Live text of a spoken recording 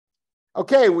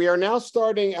Okay, we are now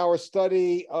starting our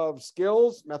study of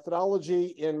skills, methodology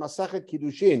in Masekhet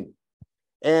Kiddushin.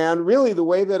 And really the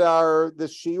way that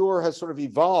this shiur has sort of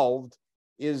evolved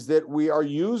is that we are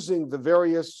using the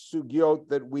various sugyot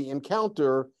that we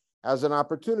encounter as an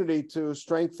opportunity to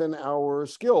strengthen our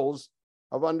skills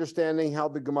of understanding how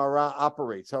the Gemara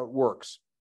operates, how it works.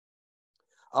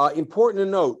 Important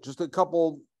to note, just a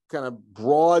couple kind of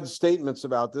broad statements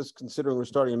about this, considering we're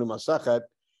starting a new Masekhet,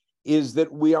 is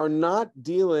that we are not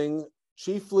dealing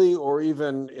chiefly or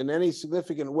even in any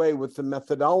significant way with the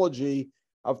methodology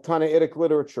of Tanaitic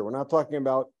literature. We're not talking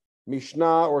about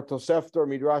Mishnah or Tosefta or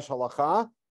Midrash Halacha.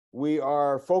 We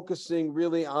are focusing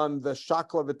really on the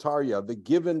Shakla V'Tarya, the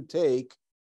give and take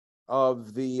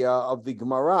of the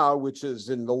Gemara, which is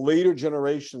in the later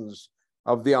generations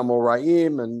of the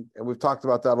Amoraim, and we've talked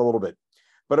about that a little bit.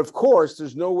 But of course,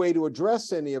 there's no way to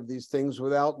address any of these things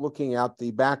without looking at the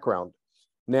background.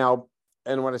 Now,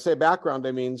 and when I say background,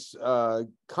 I mean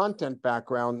content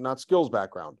background, not skills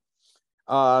background.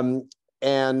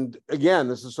 And again,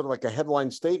 this is sort of like a headline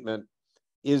statement,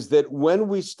 is that when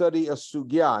we study a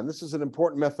sugya, and this is an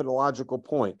important methodological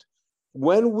point,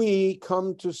 when we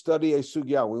come to study a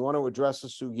sugya, we want to address a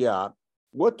sugya,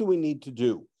 what do we need to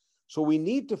do? So we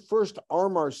need to first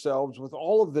arm ourselves with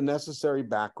all of the necessary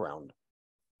background,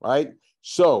 right?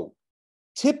 So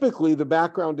typically, the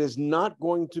background is not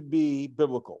going to be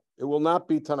biblical. It will not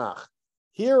be Tanakh.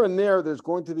 Here and there's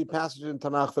going to be passages in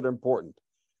Tanakh that are important,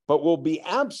 but will be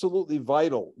absolutely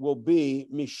vital, will be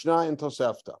Mishnah and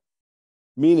Tosefta,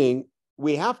 meaning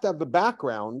we have to have the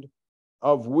background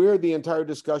of where the entire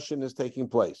discussion is taking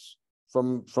place,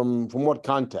 from what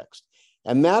context.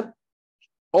 And that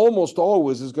almost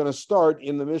always is going to start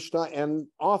in the Mishnah and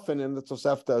often in the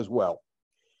Tosefta as well.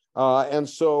 And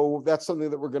so that's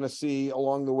something that we're going to see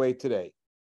along the way today.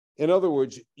 In other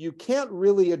words, you can't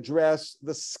really address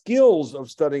the skills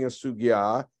of studying a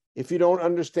sugya if you don't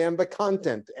understand the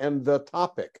content and the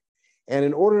topic. And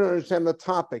in order to understand the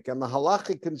topic and the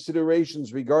halachic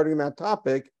considerations regarding that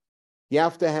topic, you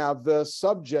have to have the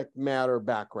subject matter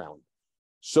background.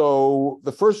 So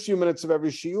the first few minutes of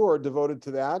every shiur are devoted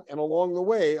to that, and along the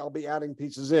way, I'll be adding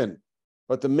pieces in.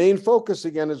 But the main focus,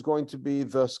 again, is going to be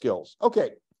the skills.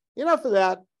 Okay. Enough of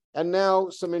that, and now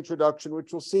some introduction,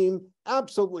 which will seem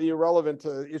absolutely irrelevant to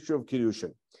the issue of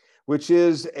Kiddushin, which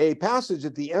is a passage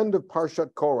at the end of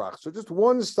Parshat Korach. So just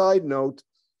one side note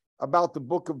about the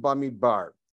book of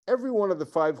Bamidbar. Every one of the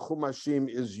 5 Chumashim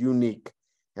is unique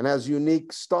and has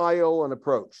unique style and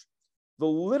approach. The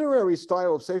literary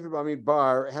style of Sefer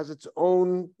Bamidbar has its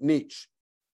own niche,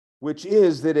 which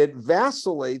is that it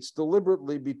vacillates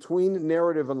deliberately between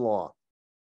narrative and law.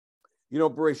 You know,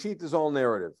 Bereshit is all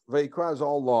narrative. Vayikra is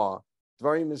all law.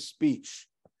 Dvarim is speech.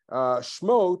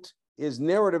 Shmot is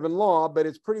narrative and law, but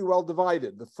it's pretty well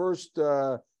divided. The first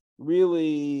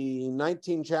really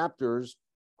 19 chapters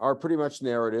are pretty much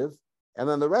narrative, and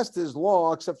then the rest is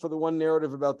law, except for the one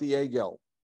narrative about the Egel.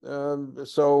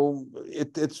 So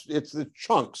it's the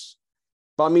chunks.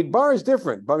 Bamidbar is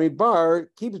different. Bamidbar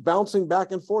keeps bouncing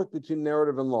back and forth between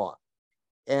narrative and law,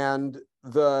 and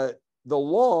the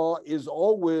law is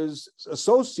always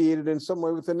associated in some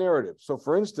way with the narrative. So,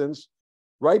 for instance,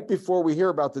 right before we hear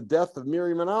about the death of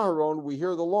Miriam and Aharon, we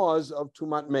hear the laws of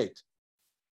Tumat Meit.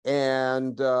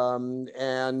 And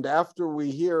after we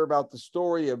hear about the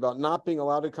story about not being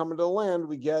allowed to come into the land,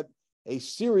 we get a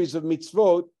series of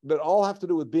mitzvot that all have to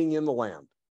do with being in the land.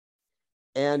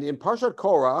 And in Parshat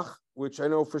Korach, which I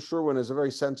know for sure one is a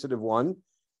very sensitive one,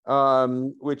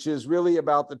 which is really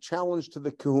about the challenge to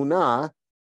the kahuna.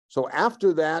 So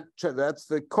after that, that's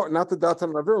not the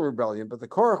Datan Aviram rebellion, but the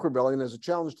Korach rebellion is a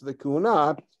challenge to the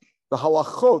Kuhuna. The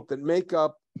halachot that make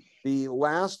up the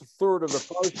last third of the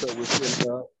parsha, which in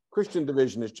the Christian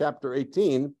division is chapter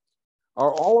 18,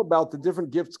 are all about the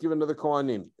different gifts given to the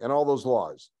Kohanim and all those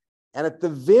laws. And at the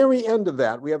very end of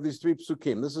that, we have these 3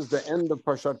 psukim. This is the end of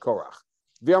Parshat Korach.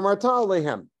 V'amarta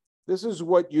alehem. This is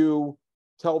what you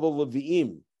tell the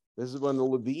Levi'im. This is when the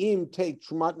Levi'im take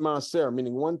Trumat Maaser,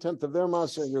 meaning 1/10 of their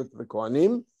Maaser, and give it to the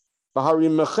Kohanim.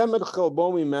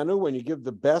 When you give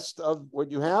the best of what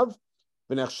you have,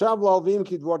 it'll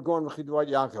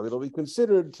be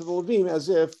considered to the Levim as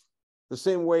if the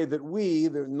same way that we,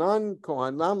 the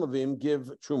non-Kohan, non-Levim,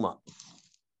 give Truma.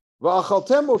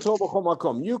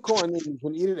 You Kohanim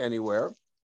can eat it anywhere.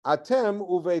 Atem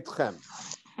uveitchem.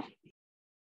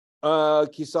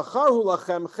 It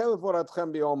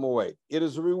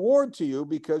is a reward to you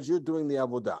because you're doing the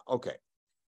avodah. Okay.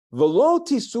 Now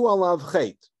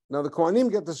the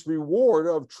Kohanim get this reward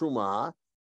of Truma,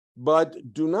 but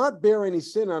do not bear any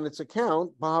sin on its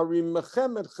account. Now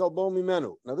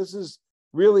this is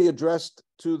really addressed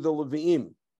to the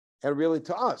Leviim and really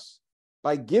to us.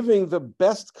 By giving the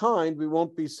best kind, we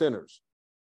won't be sinners.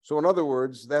 So in other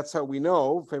words, that's how we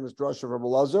know, famous drasha of Rabbi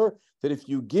Lazar, that if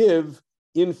you give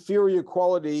inferior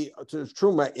quality to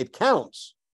truma, it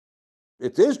counts.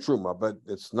 It is truma, but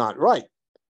it's not right.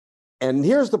 And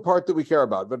here's the part that we care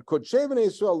about. But Kodshei Bnei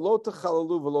Yisrael lo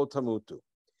techalalu v'lo tamutu.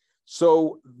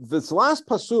 So this last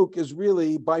pasuk is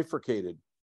really bifurcated.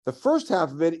 The first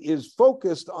half of it is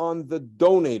focused on the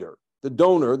donator, the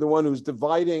donor, the one who's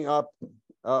dividing up,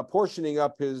 portioning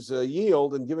up his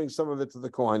yield and giving some of it to the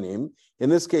Kohanim. In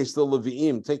this case, the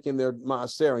Leviim, taking their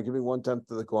maaser and giving 1/10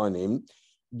 to the Kohanim.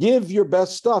 Give your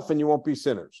best stuff and you won't be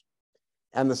sinners.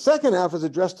 And the second half is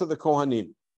addressed to the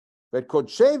Kohanim. But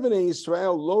Kodshei Bnei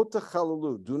Yisrael lo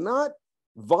techalalu. Do not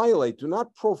violate, do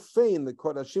not profane the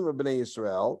Kodashim of Bnei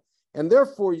Yisrael, and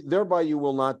thereby you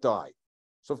will not die.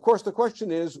 So, of course, the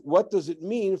question is, what does it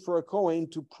mean for a Kohen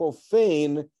to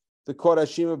profane the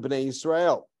Kodashim of Bnei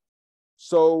Yisrael?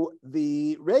 So,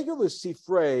 the regular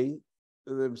Sifrei,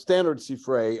 the standard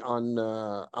Sifrei on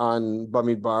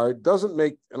Bamidbar doesn't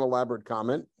make an elaborate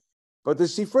comment, but the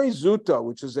Sifrei Zuta,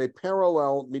 which is a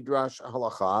parallel Midrash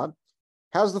Halacha,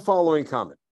 has the following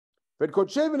comment. But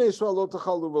Kodshei Bnei Yisrael lo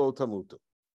techalu v'lo tamutu.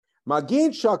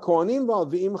 Magid shakohanim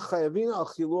v'alviim chayavin al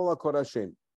chilul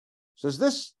hakodashim. Says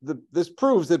this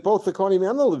proves that both the Kohanim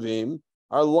and the Levim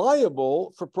are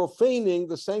liable for profaning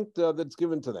the sancta that's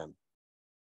given to them.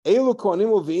 Elu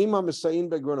kohanim u'viim ha'mesayin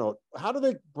begranot. How do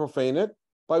they profane it?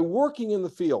 By working in the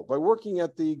field, by working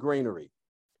at the granary.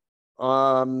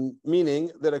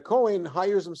 Meaning that a Kohen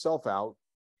hires himself out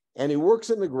and he works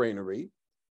in the granary.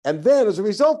 And then as a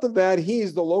result of that,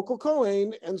 he's the local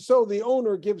Kohen. And so the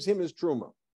owner gives him his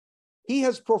truma. He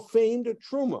has profaned a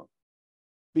truma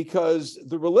because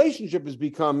the relationship has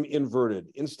become inverted.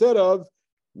 Instead of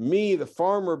me, the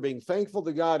farmer, being thankful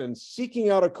to God and seeking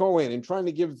out a Kohen and trying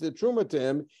to give the truma to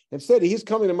him, instead he's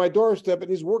coming to my doorstep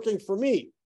and he's working for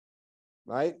me.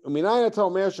 Right?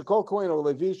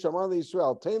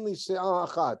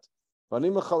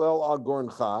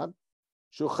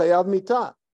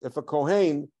 If a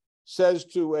Kohen says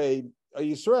to a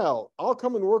Yisrael, I'll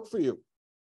come and work for you,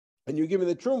 and you give me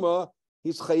the truma,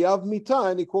 he's chayav mitah,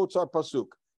 and he quotes our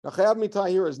pasuk. Now, chayav mitah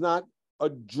here is not a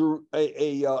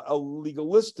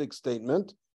legalistic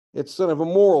statement; it's sort of a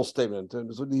moral statement.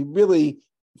 And so he really,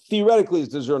 theoretically, is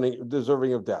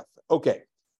deserving of death. Okay,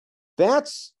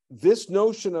 that's this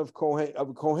notion of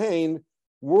Kohen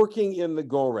working in the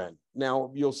Goren.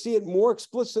 Now, you'll see it more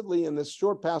explicitly in this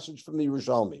short passage from the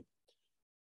Yerushalmi.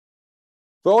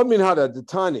 The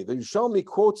Yerushalmi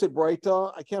quotes a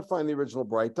Braita. I can't find the original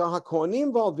Braita.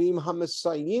 HaKohanim v'alvim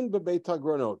ha'mesayin bebeit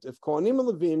ha'granot. If Kohanim and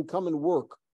Levim come and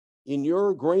work in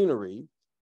your granary,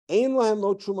 ein lahem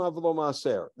lo truma v'lo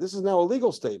maaser. This is now a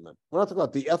legal statement. We're not talking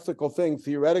about the ethical thing.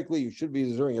 Theoretically, you should be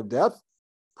deserving of death.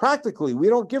 Practically, we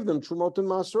don't give them trumot and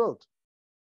maaserot.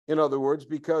 In other words,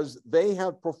 because they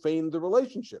have profaned the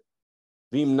relationship.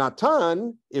 V'im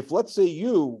natan, if let's say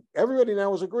everybody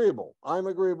now is agreeable, I'm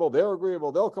agreeable, they're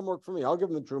agreeable, they'll come work for me, I'll give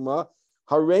them the truma,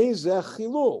 harei zeh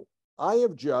chilul. I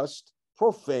have just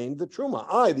profaned the truma.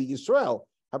 I, the Yisrael,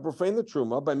 have profaned the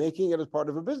truma by making it as part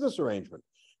of a business arrangement.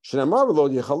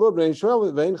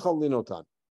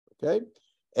 Okay?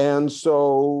 And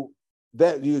so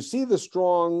that you see the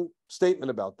strong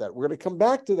statement about that. We're going to come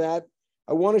back to that.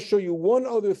 I want to show you one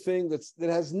other thing that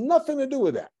has nothing to do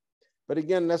with that. But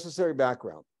again, necessary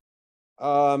background.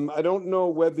 I don't know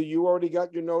whether you already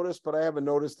got your notice, but I have a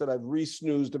notice that I've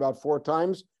re-snoozed about 4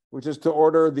 times, which is to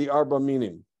order the Arba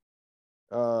Minim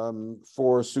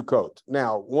for Sukkot.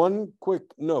 Now, one quick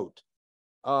note.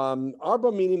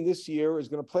 Arba Minim this year is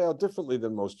going to play out differently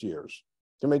than most years.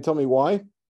 Can anybody tell me why?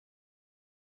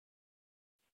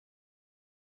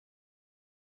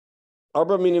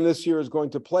 Arba Minim this year is going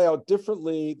to play out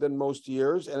differently than most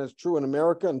years, and it's true in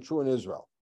America and true in Israel.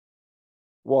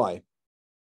 Why?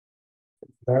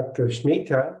 Not the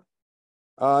Shemitah.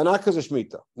 Not because of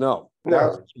Shemitah. No.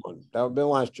 That would have been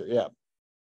last year, yeah.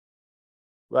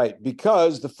 Right,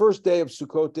 because the first day of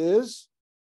Sukkot is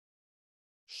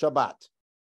Shabbat.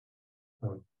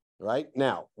 Right?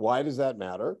 Now, why does that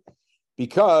matter?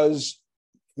 Because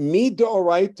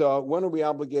Midoraita, when are we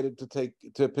obligated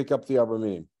to pick up the Arba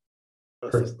Minim?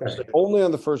 Only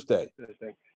on the first day.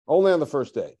 Only on the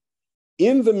first day.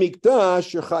 In the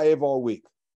Mikdash, you're chayev all week.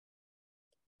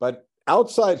 But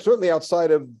certainly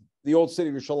outside of the old city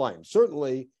of Yerushalayim,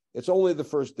 certainly it's only the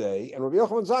first day. And Rabbi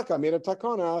Yochanan Zakkai made a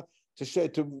takana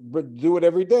to do it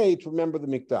every day to remember the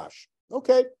Mikdash.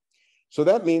 Okay. So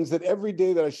that means that every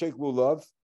day that I shake lulav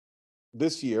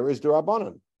this year is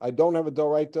d'Rabbanan. I don't have a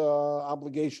doraita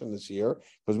obligation this year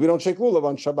because we don't shake lulav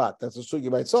on Shabbat. That's a sugi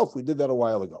by itself. We did that a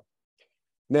while ago.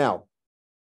 Now,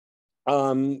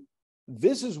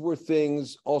 this is where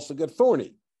things also get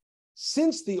thorny.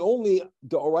 Since the only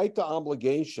doraita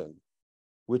obligation,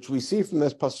 which we see from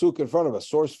this pasuk in front of us,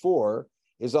 source 4,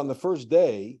 is on the first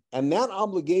day, and that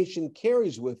obligation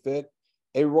carries with it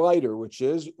a rider, which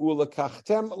is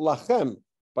ulakachtem lachem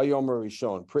bayom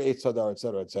rishon, pre-Eitz Hadar,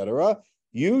 etc., etc.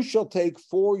 You shall take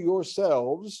for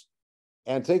yourselves,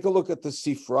 and take a look at the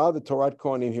Sifra, the Torah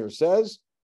Kohanim here says,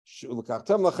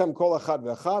 ulakachtem lachem kol achad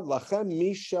v'achad lachem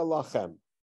mishel lachem.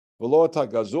 V'lo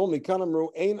tagazul mikan amru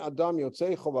ein adam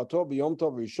yotzei chovato b'yom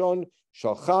tov rishon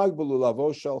shel chag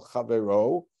b'lulavo shel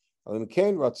chavero.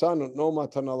 Etc.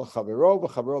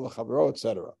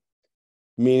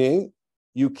 Meaning,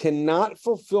 you cannot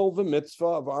fulfill the mitzvah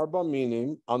of Arba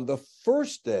Minim on the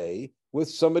first day with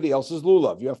somebody else's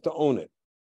lulav. You have to own it.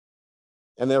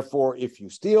 And therefore, if you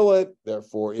steal it,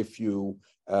 therefore, if you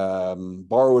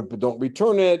borrow it but don't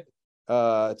return it,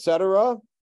 etc.,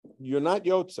 you're not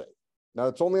yotzei. Now,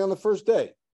 it's only on the first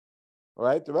day. All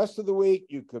right, the rest of the week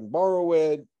you can borrow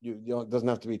it. You know, it doesn't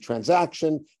have to be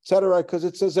transaction, etc., because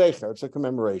it's a zecher, it's a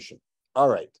commemoration. All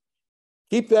right,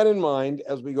 keep that in mind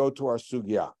as we go to our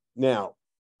sugya. Now,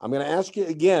 I'm going to ask you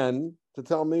again to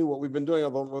tell me what we've been doing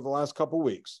over the last couple of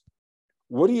weeks.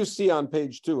 What do you see on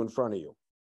page 2 in front of you,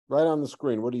 right on the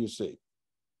screen? What do you see?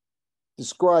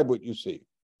 Describe what you see,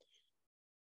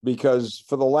 because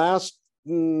for the last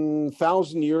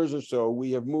 1,000 years or so,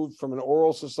 we have moved from an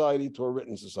oral society to a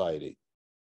written society.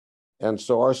 And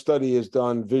so our study is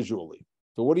done visually.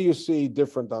 So what do you see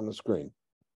different on the screen?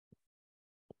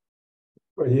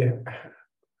 Well, yeah.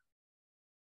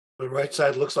 The right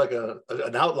side looks like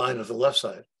an outline of the left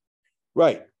side.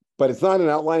 Right. But it's not an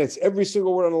outline. It's every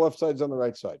single word on the left side is on the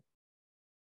right side.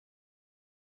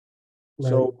 Right.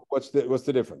 So what's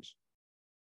the difference?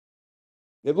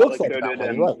 It looks like an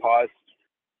outline, right? Paused.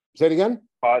 Say it again?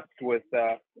 Paused with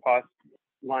paused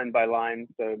line by line,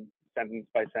 so sentence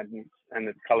by sentence, and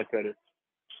it's color coded.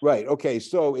 Right. Okay.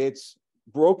 So it's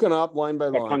broken up line by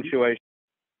line. Punctuation.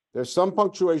 There's some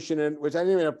punctuation in which I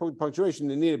didn't even have punctuation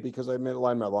to need it because I made it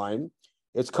line by line.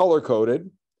 It's color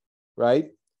coded, right?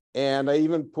 And I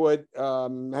even put how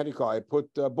do you call it? I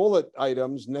put bullet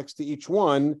items next to each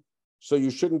one, so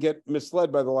you shouldn't get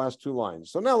misled by the last 2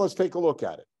 lines. So now let's take a look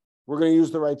at it. We're going to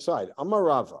use the right side. I'm a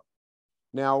Rava.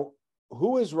 Now,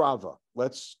 who is Rava?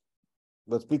 Let's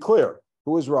be clear.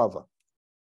 Who is Rava?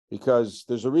 Because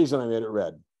there's a reason I made it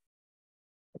red.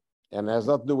 And it has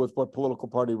nothing to do with what political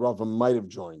party Rava might have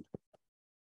joined.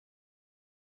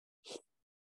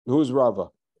 Who is Rava?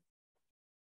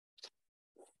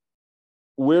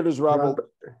 Where does Rava,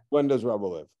 when does Rava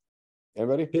live?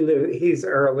 Anybody? He's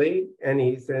early, and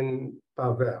he's in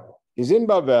Bavel. He's in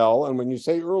Bavel, and when you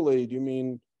say early, do you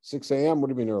mean 6 a.m.? What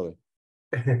do you mean early?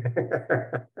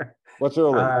 What's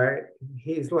early?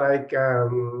 He's like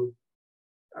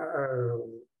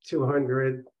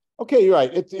 200. Okay, you're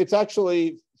right. It's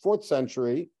actually 4th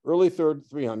century, early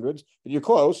 300s, but you're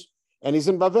close. And he's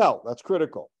in Bavel. That's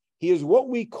critical. He is what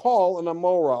we call an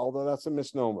Amora, although that's a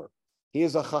misnomer. He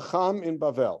is a Chacham in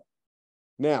Bavel.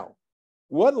 Now,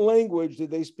 what language did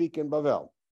they speak in Bavel?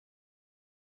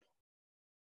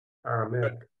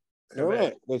 Aramaic.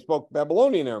 Aramaic. They spoke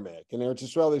Babylonian Aramaic. In Eretz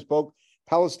Yisrael, they spoke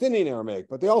Palestinian Aramaic,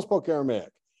 but they all spoke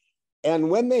Aramaic. And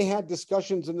when they had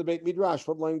discussions in the Beit Midrash,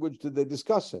 what language did they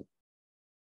discuss in?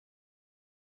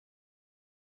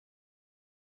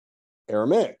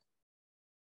 Aramaic.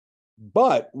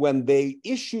 But when they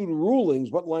issued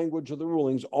rulings, what language are the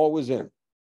rulings always in?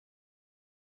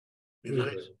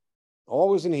 Nice.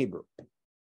 Always in Hebrew.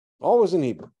 Always in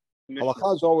Hebrew.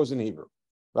 Halakha is always in Hebrew,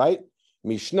 right?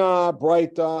 Mishnah,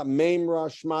 Braita, Memra,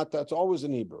 Shmata, it's always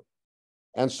in Hebrew.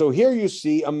 And so here you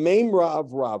see a Memra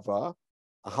of Rava,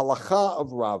 a Halakha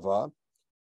of Rava,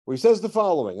 where he says the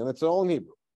following, and it's all in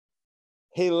Hebrew.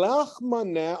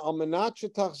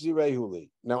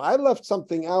 Now, I left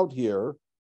something out here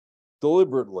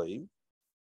deliberately,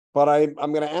 but I'm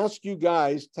going to ask you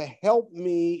guys to help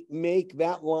me make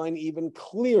that line even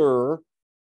clearer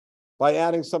by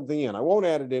adding something in. I won't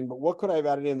add it in, but what could I have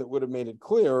added in that would have made it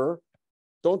clearer?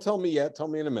 Don't tell me yet. Tell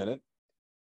me in a minute.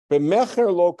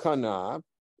 B'mecher lo kana,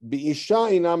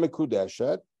 b'isha ina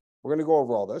mekudeshet. We're going to go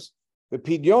over all this.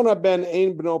 B'pidyona ben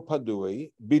ein bno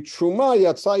padui, b'truma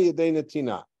yatsa yedei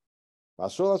netina.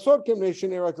 That's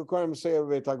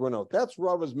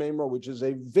Rava's Memrot, which is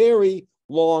a very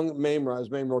long Memrot, as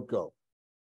Memrot go.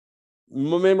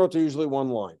 Memrot are usually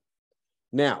 1 line.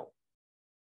 Now,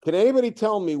 can anybody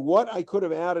tell me what I could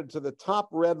have added to the top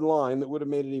red line that would have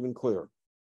made it even clearer?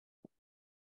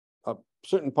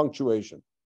 certain punctuation.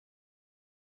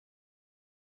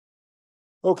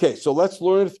 Okay, so let's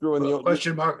learn it through. A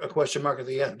question mark at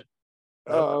the end.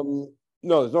 No,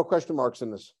 there's no question marks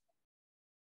in this.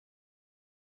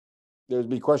 There'd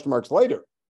be question marks later,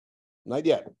 not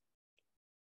yet.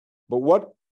 But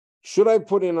what should I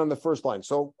put in on the first line?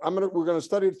 So we're gonna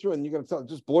study it through, and you're gonna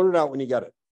just blurt it out when you get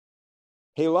it.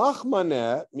 Helach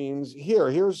maneh means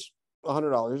here's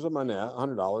 $100. Here's a maneh,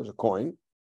 $100, a coin.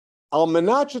 Al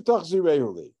menat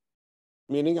shetachzirehu li,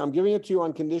 meaning I'm giving it to you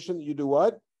on condition that you do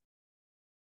what?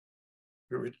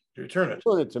 You return it.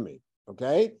 Return it to me,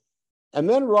 okay? And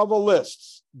then Rava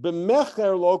lists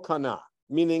b'mecher lo kana,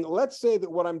 meaning let's say that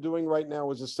what I'm doing right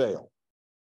now is a sale,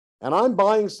 and I'm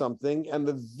buying something, and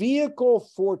the vehicle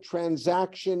for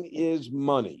transaction is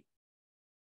money.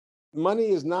 Money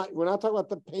is not. We're not talking about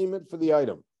the payment for the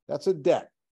item. That's a debt.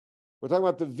 We're talking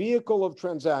about the vehicle of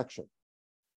transaction.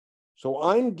 So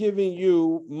I'm giving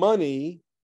you money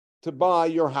to buy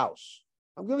your house.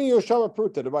 I'm giving you a shava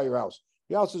pruta to buy your house.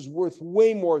 The house is worth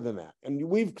way more than that. And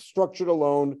we've structured a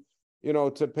loan,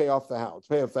 to pay off the house.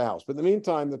 But in the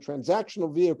meantime, the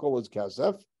transactional vehicle is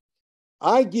kesef.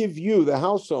 I give you, the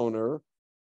house owner,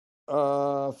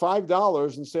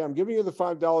 $5 and say, I'm giving you the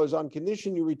 $5 on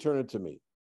condition you return it to me.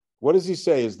 What does he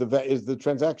say? Is the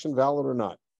transaction valid or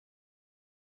not?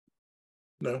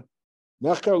 No.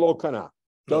 Mecher lo kana.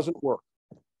 Doesn't work.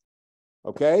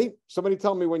 Okay? Somebody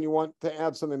tell me when you want to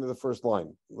add something to the first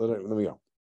line. Let me go.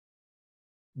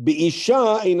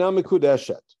 Bi'isha eina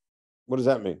mekudeshet. What does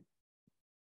that mean?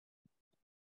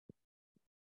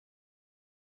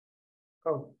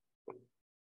 Oh,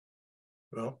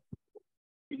 Well,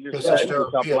 You just Yes, said in sir.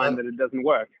 the top line that it doesn't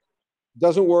work.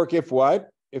 Doesn't work if what?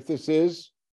 If this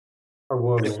is a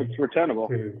woman. If it's returnable.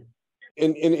 To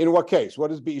in what case? What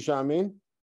does Bi'isha mean?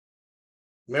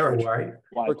 a marriage. wife.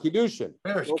 For Kiddushin.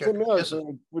 Marriage. Well, it's a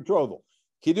marriage, betrothal.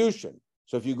 Kiddushin.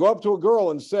 So if you go up to a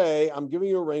girl and say, I'm giving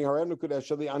you a ring,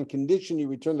 on condition you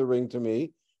return the ring to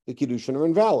me, the Kiddushin are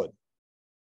invalid.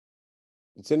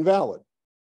 It's invalid.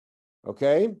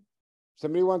 Okay?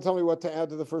 Somebody want to tell me what to add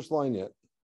to the first line yet?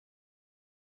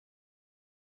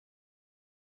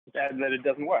 That it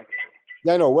doesn't work.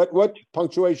 Yeah, I know. What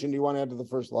punctuation do you want to add to the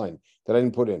first line that I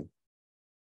didn't put in?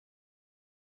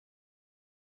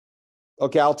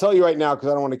 Okay, I'll tell you right now because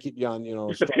I don't want to keep you on,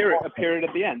 Just a period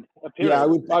at the end. A period. Yeah, I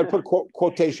would put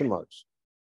quotation marks.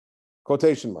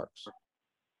 Quotation marks.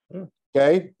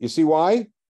 Okay, you see why?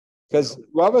 Because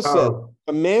Rava said,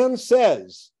 a man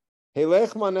says,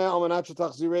 "Helech maneh al manat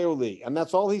shetachzireu li," and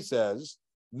that's all he says.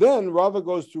 Then Rava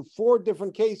goes through 4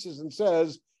 different cases and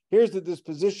says, here's the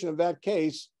disposition of that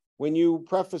case when you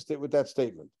prefaced it with that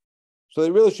statement. So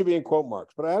they really should be in quote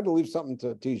marks, but I had to leave something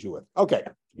to tease you with. Okay.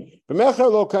 B'mecher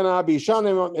lo kana b'isha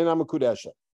eina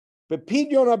mekudeshet.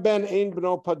 B'pidyon ben ein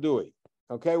b'no padui.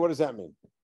 Okay, what does that mean?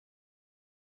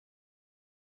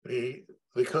 The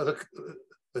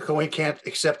Kohen can't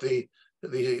accept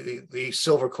the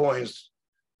silver coins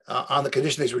on the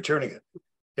condition he's returning it.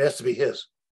 It has to be his.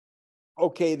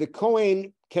 Okay, the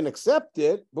Kohen can accept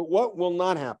it, but what will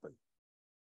not happen?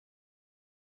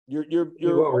 He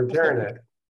won't return it.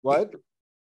 What?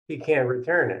 He can't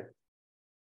return it.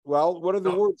 Well, what do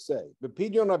the words say? The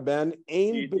pidyon ben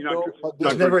ein b'no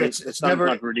padui. It's never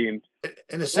not redeemed.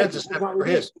 in a sense. It's never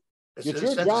his. It's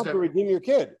your job to redeem your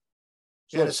kid.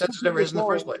 So in a sense, it's never his in the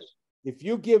first place. If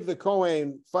you give the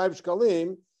Kohen 5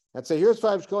 shkalim and say, here's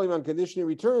 5 shkalim on condition you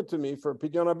return it to me for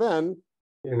pidyon ben,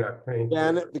 You're not paying.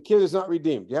 then the kid is not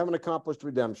redeemed. You haven't accomplished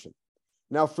redemption.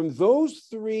 Now, from those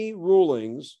 3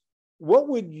 rulings, what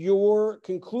would your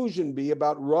conclusion be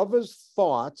about Rava's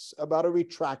thoughts about a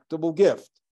retractable gift?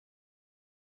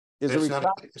 It's not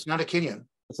a kinyan.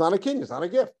 It's not a kinyan. It's not a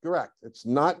gift. Correct. It's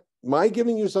not my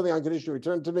giving you something on condition you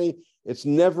return to me. It's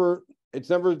never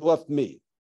left me,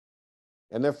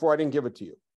 and therefore I didn't give it to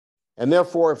you. And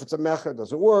therefore, if it's a mecha, it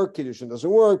doesn't work. Kiddushin doesn't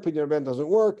work. Pidyon ben doesn't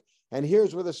work. And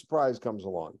here's where the surprise comes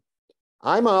along.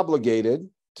 I'm obligated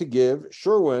to give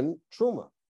Sherwin truma.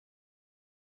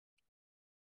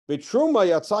 B'truma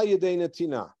yatsa yedei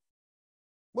netina.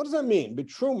 What does that mean?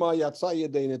 B'truma yatsa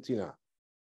yedei netina.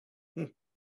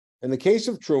 In the case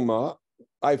of truma,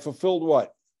 I fulfilled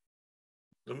what?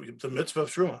 The mitzvah of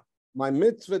truma. My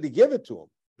mitzvah to give it to him.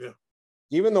 Yeah.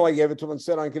 Even though I gave it to him and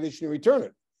said on condition you return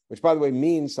it, which by the way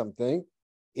means something.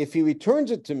 If he returns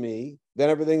it to me,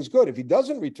 then everything's good. If he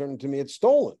doesn't return it to me, it's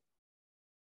stolen.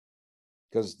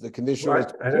 Because the condition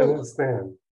was. I don't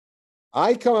understand.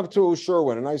 I come up to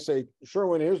Sherwin and I say,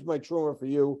 Sherwin, here's my truma for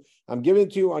you. I'm giving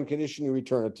it to you on condition you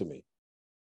return it to me.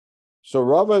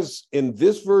 So in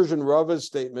this version, Rava's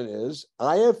statement is,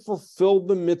 I have fulfilled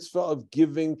the mitzvah of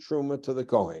giving truma to the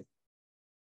Kohen.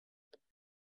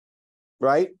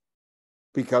 right?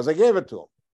 Because I gave it to him.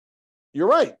 You're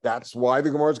right. That's why the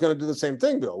Gemara is going to do the same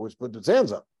thing, Bill, which put its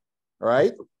hands up. All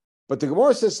right. But the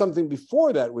Gemara says something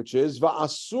before that, which is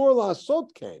Va'asur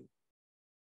la'asot kain.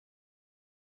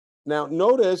 Now,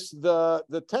 notice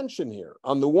the tension here.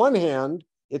 On the one hand,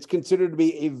 it's considered to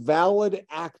be a valid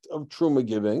act of truma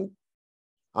giving.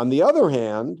 On the other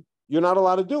hand, you're not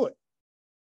allowed to do it,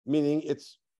 meaning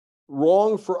it's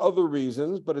wrong for other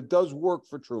reasons, but it does work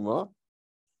for truma.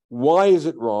 Why is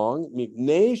it wrong?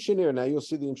 Now you'll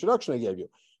see the introduction I gave you.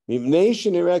 What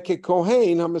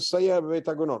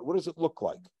does it look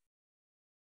like?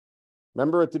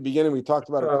 Remember at the beginning we talked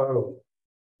about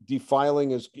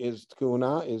defiling is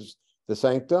kuna, is the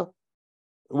sancta.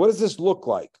 What does this look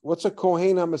like? What's a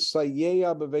kohen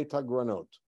hamasayeya b'veit hagranot?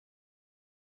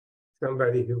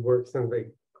 Somebody who works in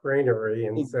the granary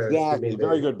and says, exactly.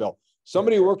 Very good, Bill.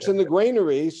 Somebody who works in the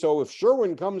granary. So if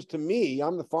Sherwin comes to me,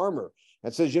 I'm the farmer,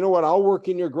 and says, you know what, I'll work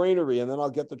in your granary and then I'll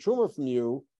get the truma from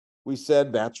you. We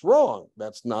said that's wrong.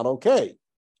 That's not okay.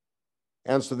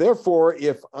 And so therefore,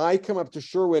 if I come up to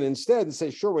Sherwin instead and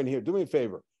say, Sherwin, here, do me a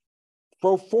favor.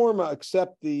 Pro forma,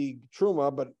 accept the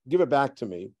truma, but give it back to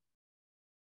me.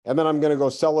 And then I'm going to go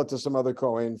sell it to some other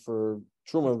Kohen for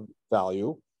truma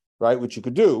value, right? Which you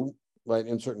could do, right,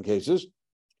 in certain cases.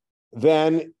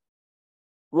 Then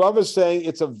Rava is saying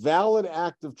it's a valid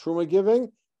act of truma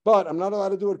giving, but I'm not allowed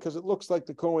to do it because it looks like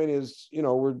the Kohen is,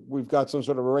 we've got some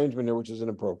sort of arrangement here which is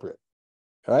inappropriate.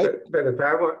 Right? But if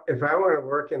I want to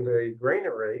work in the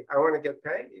granary, I want to get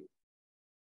paid.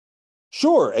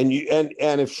 Sure, and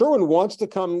if Sherwin wants to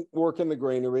come work in the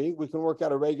granary, we can work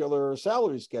out a regular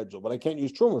salary schedule, but I can't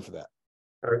use truma for that.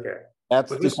 Okay,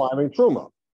 that's defining truma.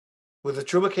 Would the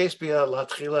truma case be a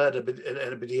latchila and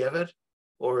a b'diavad,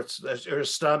 or it's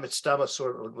stam a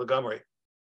sort of legamri?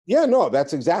 Yeah, no,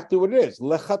 that's exactly what it is.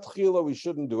 Lechatchila, we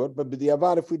shouldn't do it, but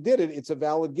b'diavad, if we did it, it's a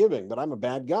valid giving. But I'm a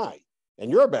bad guy,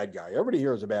 and you're a bad guy. Everybody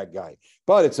here is a bad guy,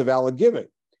 but it's a valid giving.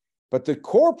 But the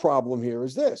core problem here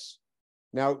is this.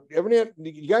 Now,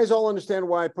 you guys all understand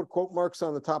why I put quote marks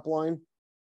on the top line?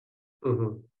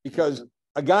 Mm-hmm. Because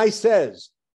a guy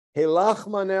says, and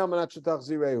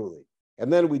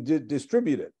then we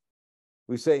distribute it.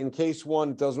 We say in case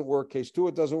 1, it doesn't work. Case 2,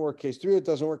 it doesn't work. Case 3, it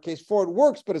doesn't work. Case 4, it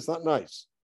works, but it's not nice.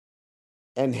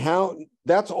 And how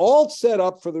that's all set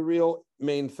up for the real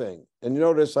main thing. And you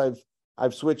notice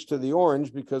I've switched to the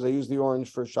orange because I use the orange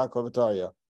for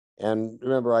shaklavataria. And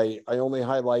remember, I only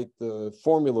highlight the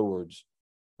formula words,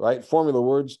 right? Formula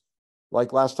words,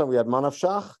 like last time we had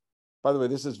manavshach. By the way,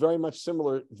 this is very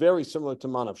similar to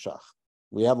manavshach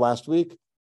we had last week,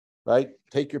 right?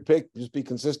 Take your pick, just be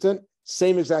consistent.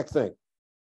 Same exact thing.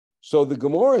 So the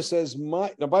Gemara says, now,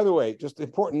 by the way, just an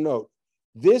important note,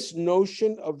 this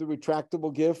notion of the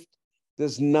retractable gift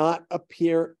does not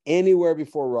appear anywhere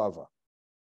before Rava.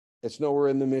 It's nowhere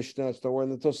in the Mishnah, it's nowhere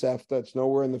in the Tosefta, it's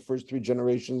nowhere in the first 3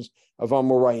 generations of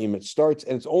Amoraim. It starts,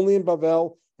 and it's only in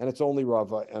Bavel, and it's only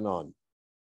Rava and on.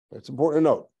 It's important to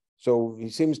note. So he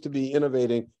seems to be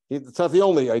innovating. It's not the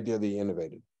only idea that he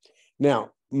innovated.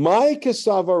 Now, my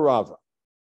Kasava Rava.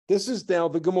 This is now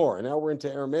the Gemara. Now we're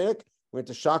into Aramaic, we're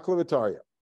into Shaklavataria.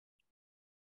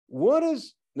 What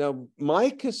is, now,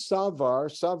 Micah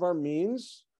Savar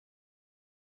means,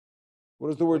 what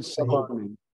does the word Savar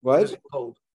mean? What?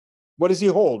 What does he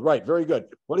hold? Right, very good.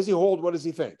 What does he hold? What does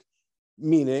he think?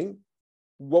 Meaning,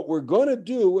 what we're going to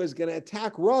do is going to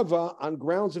attack Rava on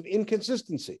grounds of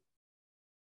inconsistency,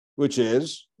 which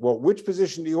is, well, which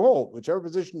position do you hold? Whichever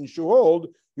position you should hold,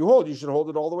 you should hold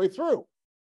it all the way through.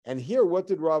 And here, what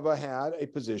did Rava had? A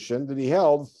position that he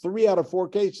held 3 out of 4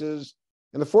 cases.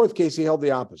 In the 4th case, he held the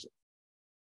opposite.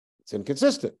 It's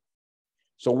inconsistent.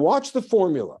 So watch the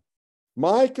formula.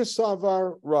 My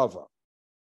kasavar Rava.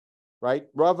 Right?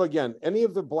 Rava, again, any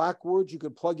of the black words, you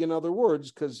could plug in other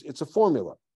words because it's a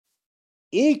formula.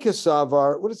 E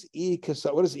kasavar, what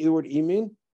does the word e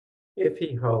mean? If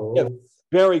he holds. Yeah,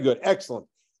 very good. Excellent.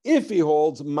 If he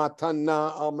holds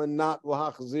matana almanat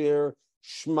lahachzir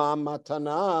shma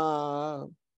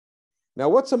matana. Now,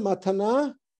 what's a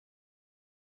matana?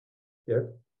 Yeah.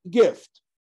 Gift.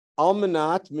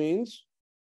 Almanat means?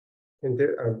 On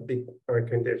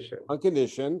condition. On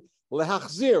condition.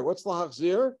 Lahachzir. What's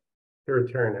lahachzir? To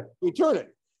return it. Return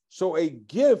it. So a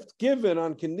gift given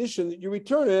on condition that you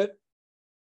return it,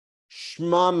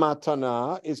 shma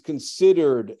matana, is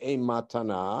considered a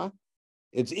matana.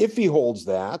 It's if he holds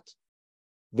that,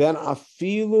 then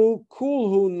afilu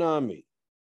kulhu nami.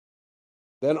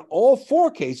 Then all 4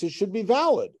 cases should be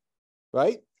valid,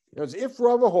 right? Because if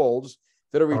Rava holds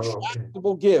that a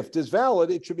retractable gift is valid,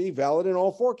 it should be valid in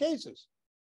all 4 cases.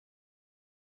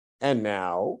 And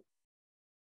now,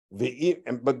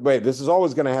 But wait, this is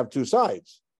always going to have two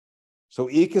sides. So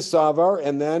ikasavar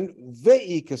and then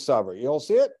ve'ikasavar. You all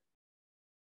see it?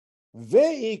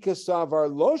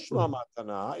 Ve'ikasavar lo shma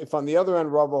matana. If on the other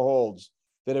end Rava holds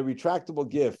that a retractable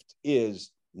gift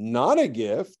is not a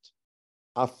gift,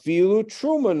 afilu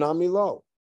truma namilo.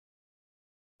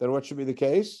 Then what should be the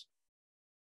case?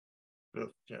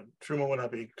 Yeah, truma would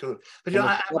not be included. But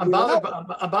I'm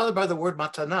bothered by the word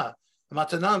matana.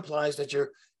 Matana implies that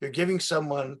you're giving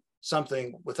someone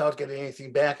something without getting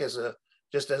anything back as a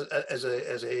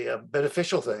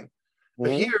beneficial thing.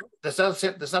 But here, that's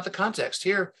not the context.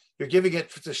 Here, you're giving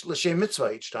it for the l'shem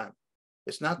mitzvah each time.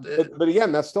 It's not. But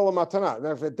again, that's still a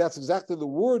matana. That's exactly the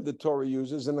word the Torah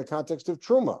uses in the context of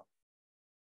truma,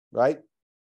 right?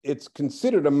 It's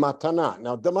considered a matana.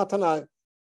 Now, the matana,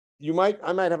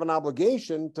 I might have an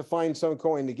obligation to find some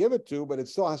coin to give it to, but it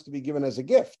still has to be given as a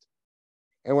gift.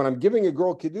 And when I'm giving a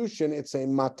girl Kiddushin, it's a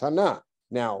matana.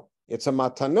 Now, it's a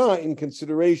matana in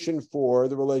consideration for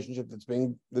the relationship that's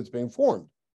being formed.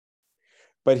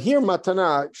 But here,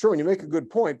 matana, sure, and you make a good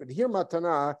point, but here,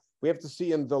 matana, we have to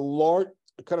see in the large,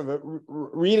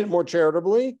 read it more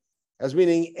charitably, as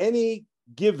meaning any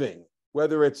giving,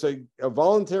 whether it's a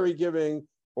voluntary giving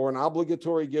or an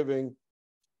obligatory giving,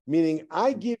 meaning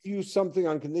I give you something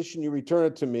on condition you return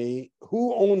it to me.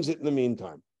 Who owns it in the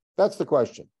meantime? That's the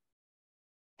question.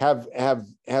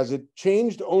 Has it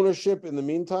changed ownership in the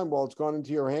meantime while it's gone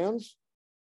into your hands?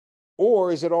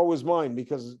 Or is it always mine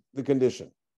because of the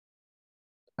condition?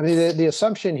 I mean, the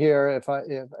assumption here,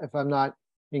 if I'm not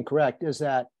incorrect, is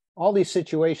that all these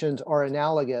situations are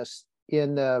analogous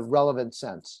in the relevant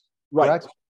sense. Right. Correct?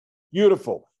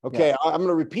 Beautiful. Okay, Yeah. I'm going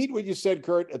to repeat what you said,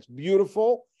 Kurt. It's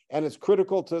beautiful, and it's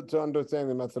critical to understand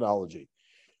the methodology.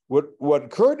 What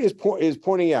Kurt is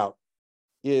pointing out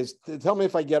is, tell me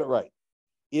if I get it right,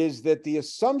 is that the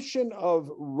assumption of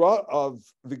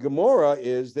the Gemara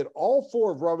is that all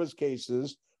four of Rava's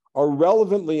cases are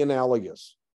relevantly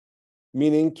analogous,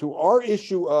 meaning to our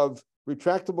issue of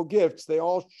retractable gifts, they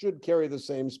all should carry the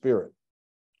same spirit.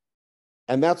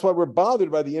 And that's why we're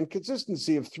bothered by the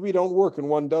inconsistency of three don't work and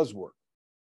one does work,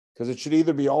 because it should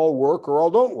either be all work or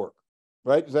all don't work,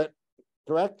 right? Is that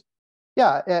correct?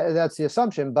 Yeah, that's the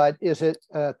assumption, but is it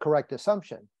a correct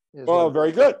assumption?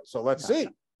 Very good. So let's see,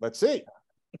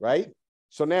 right?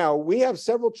 So now we have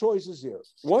several choices here.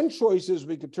 One choice is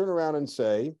we could turn around and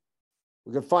say,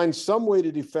 we could find some way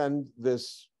to defend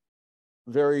this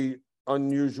very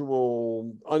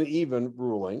unusual, uneven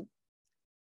ruling,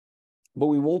 but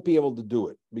we won't be able to do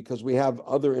it because we have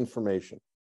other information.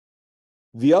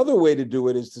 The other way to do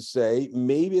it is to say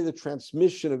maybe the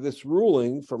transmission of this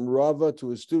ruling from Rava to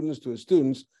his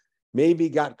students maybe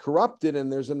got corrupted and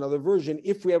there's another version,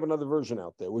 if we have another version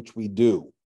out there, which we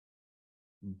do.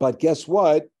 But guess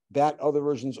what? That other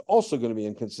version is also going to be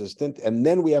inconsistent. And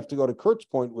then we have to go to Kurt's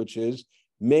point, which is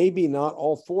maybe not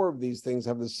all four of these things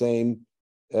have the same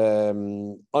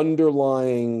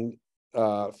underlying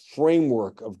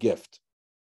framework of gift.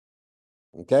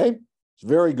 Okay, it's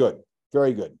very good,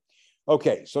 very good.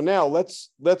 Okay, so now let's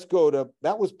go to,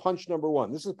 that was punch number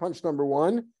one. This is punch number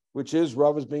one, which is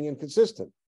Rava's being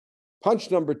inconsistent.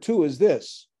 Punch number two is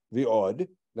this, v'od.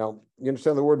 Now, you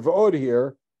understand the word v'od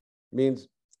here means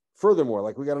furthermore,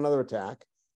 like we got another attack.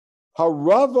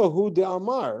 Harava hu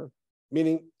de'amar,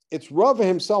 meaning it's Rava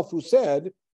himself who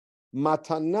said,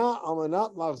 matana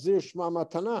amanat lachzir shma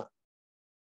matana.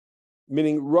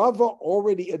 Meaning Rava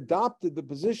already adopted the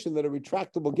position that a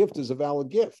retractable gift is a valid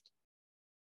gift.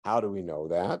 How do we know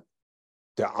that?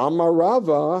 De'amar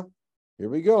Rava, here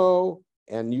we go.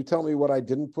 And you tell me what I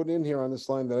didn't put in here on this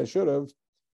line that I should have.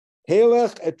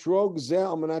 Helech etrog zeh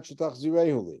amanat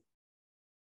shetachzirehu li.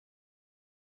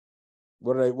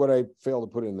 What did I fail to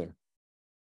put in there?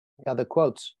 Yeah, the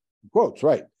quotes. Quotes,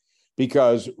 right.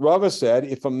 Because Rava said,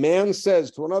 if a man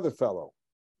says to another fellow,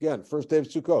 again, first day of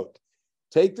Sukkot,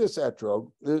 take this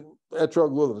etrog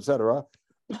lulav, etc.,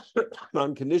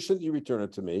 on condition that you return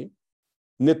it to me.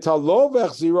 Nitalo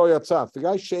v'achziro yatzaf. The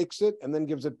guy shakes it and then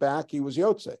gives it back. He was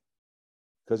yotze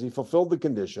because he fulfilled the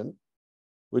condition,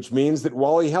 which means that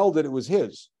while he held it, it was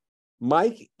his.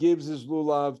 Mike gives his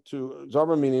lulav to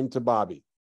Zarba Minim to Bobby.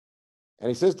 And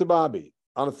he says to Bobby,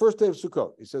 on the first day of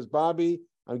Sukkot, he says, Bobby,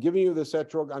 I'm giving you this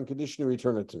etrog on condition you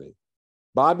return it to me.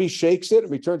 Bobby shakes it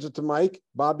and returns it to Mike.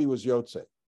 Bobby was yotze.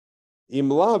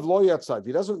 Imlav lo yatzai. If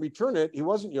he doesn't return it, he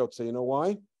wasn't yotze. You know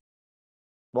why?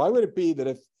 Why would it be that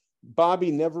if Bobby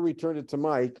never returned it to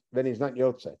Mike, then he's not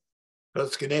yotze?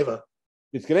 That's Geneva.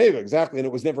 It's Geneva, exactly. And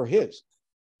it was never his.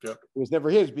 Yep. It was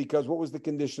never his because what was the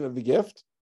condition of the gift?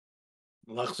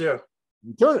 Lachzir.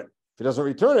 Return it. If he doesn't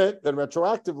return it, then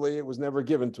retroactively it was never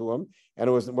given to him and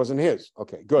it wasn't his.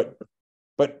 Okay, good.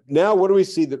 But now what do we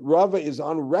see? That Rava is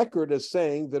on record as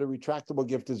saying that a retractable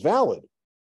gift is valid,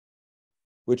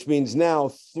 which means now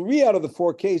 3 out of the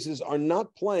 4 cases are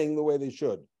not playing the way they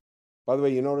should. By the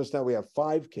way, you notice now we have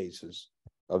 5 cases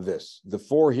of this, the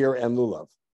 4 here and Lulav.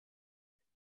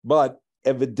 But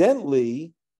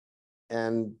evidently,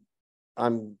 and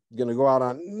I'm going to go out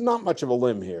on not much of a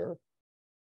limb here,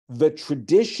 the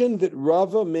tradition that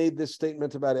Rava made this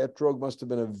statement about etrog must have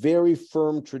been a very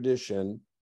firm tradition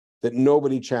that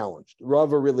nobody challenged.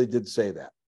 Rava really did say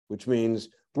that, which means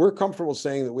we're comfortable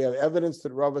saying that we have evidence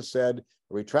that Rava said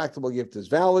a retractable gift is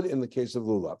valid in the case of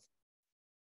Lulav,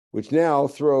 which now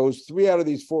throws 3 out of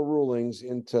these 4 rulings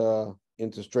into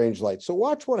strange light. So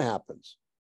watch what happens.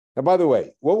 Now, by the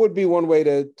way, what would be one way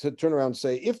to turn around and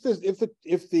say if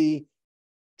the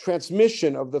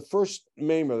transmission of the first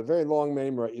memra, the very long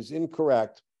memra, is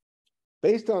incorrect,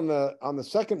 based on the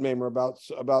second memra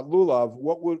about Lulav,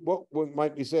 what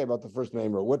might we say about the first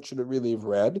memra? What should it really have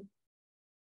read?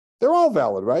 They're all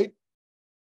valid, right?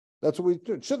 That's what we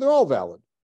should. They're all valid.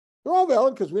 They're all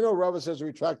valid because we know Rava says a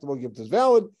retractable gift is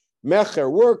valid. Mecher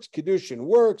works, Kiddushin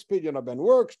works, Pidyon Haben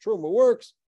works, Truma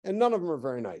works, and none of them are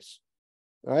very nice.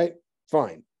 All right,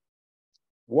 fine.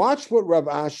 Watch what Rav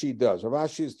Ashi does. Rav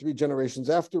Ashi is 3 generations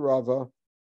after Rava.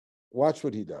 Watch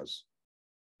what he does.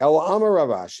 El Amar Rav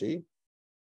Ashi,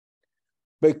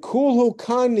 Bekulhu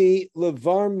Kani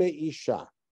Levar Meisha.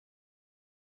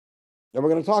 Now we're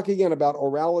going to talk again about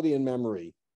orality and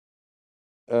memory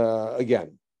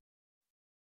again.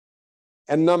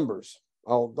 And numbers.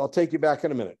 I'll take you back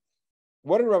in a minute.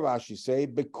 What did Rav Ashi say?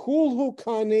 Bekulhu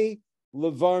Kani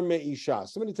Levar Meisha.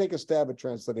 Somebody take a stab at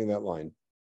translating that line.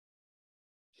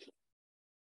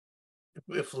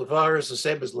 If Levar is the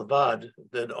same as Levad,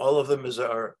 then all of them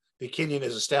are the kinyan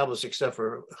is established except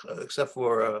for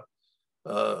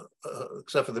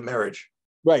the marriage.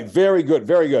 Right. Very good.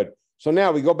 Very good. So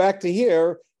now we go back to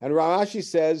here, and Rav Ashi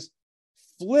says,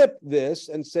 flip this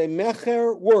and say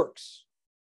Mecher works,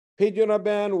 Pidyon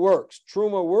Haben works,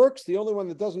 Truma works. The only one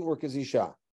that doesn't work is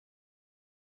Isha.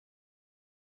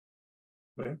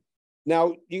 Right.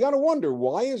 Now you got to wonder,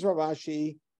 why is Rav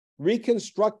Ashi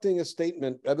reconstructing a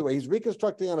statement? By the way, he's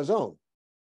reconstructing on his own.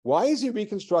 Why is he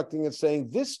reconstructing it, saying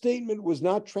this statement was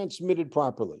not transmitted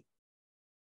properly?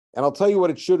 And I'll tell you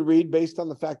what it should read based on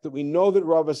the fact that we know that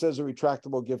Rava says a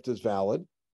retractable gift is valid.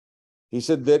 He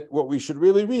said that what we should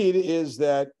really read is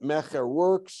that Mecher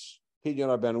works, Pidyon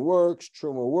Haben works,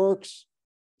 Truma works,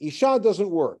 Isha doesn't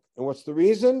work. And what's the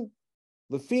reason?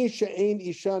 Lefi she'ein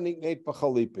Isha nikneit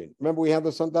b'chalipin. Remember, we have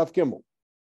this on Daf Gimel.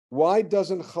 Why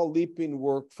doesn't chalipin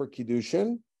work for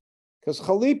Kiddushin? Because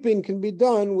chalipin can be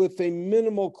done with a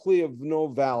minimal kli of no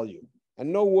value,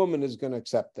 and no woman is going to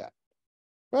accept that.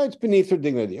 Right? It's beneath her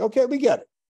dignity. Okay, we get it.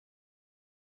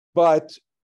 But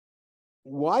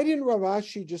why didn't Rav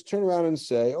Ashi just turn around and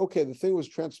say, okay, the thing was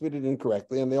transmitted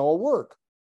incorrectly and they all work?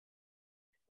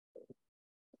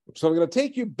 So I'm going to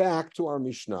take you back to our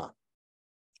Mishnah.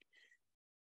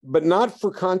 But not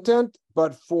for content,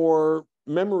 but for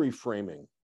memory framing.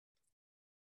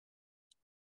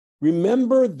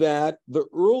 Remember that the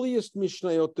earliest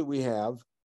Mishnayot that we have,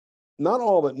 not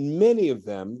all, but many of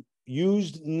them,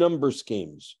 used number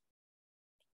schemes.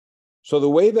 So the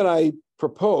way that I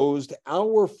proposed,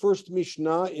 our first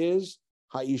Mishnah is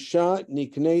Ha'isha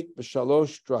nikneit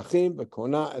b'shalosh drachim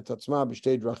v'kona et atzma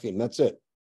b'shtei drachim. That's it.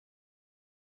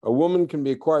 A woman can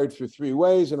be acquired through 3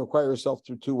 ways and acquire herself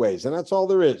through 2 ways. And that's all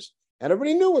there is. And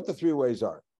everybody knew what the 3 ways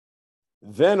are.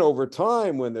 Then over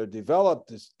time, when there developed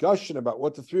discussion about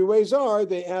what the 3 ways are,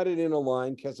 they added in a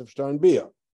line, kesef shtar and bia.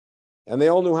 And they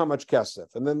all knew how much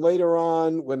kesef. And then later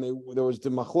on, when there was the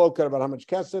machloket about how much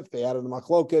kesef, they added the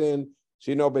machloket in.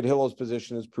 So you know Bet Hillel's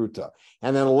position is pruta.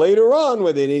 And then later on,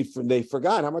 when they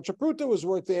forgot how much a pruta was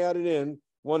worth, they added in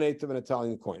 1/8 of an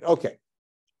Italian coin. Okay.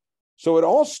 So it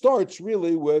all starts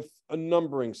really with a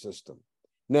numbering system.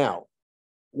 Now,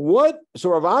 so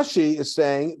Rav Ashi is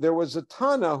saying there was a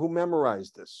Tana who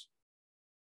memorized this.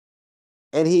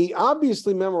 And he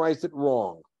obviously memorized it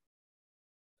wrongly,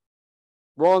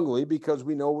 because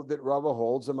we know that Rava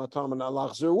holds the Matam and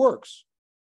Al-Akhzir works.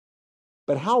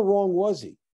 But how wrong was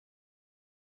he?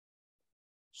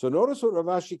 So notice what Rav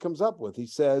Ashi comes up with. He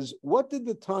says, what did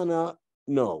the Tana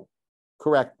know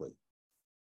correctly?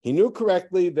 He knew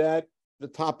correctly that the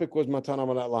topic was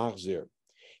Matanam and Al-Akhzir.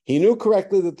 He knew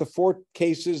correctly that the 4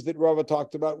 cases that Rava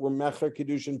talked about were Mecher,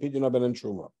 Kiddushin, Pidyon Haben, and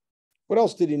Truma. What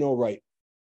else did he know right?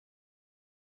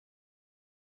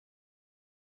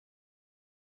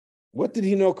 What did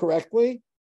he know correctly?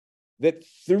 That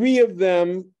 3 of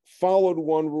them followed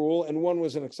one rule and one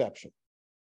was an exception,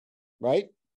 right?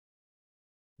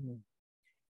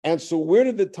 And so where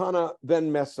did the Tana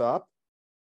then mess up?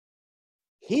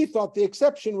 He thought the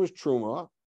exception was Truma,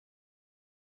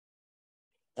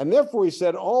 and therefore he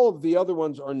said all of the other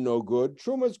ones are no good.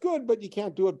 Truma is good, but you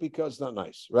can't do it because it's not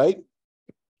nice, right?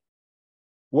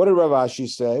 What did Rav Ashi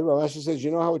say? Rav Ashi says, you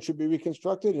know how it should be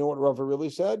reconstructed? You know what Rava really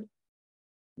said?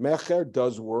 Mecher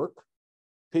does work.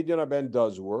 Pidyon Haben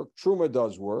does work. Truma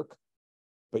does work.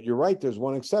 But you're right, there's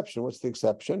one exception. What's the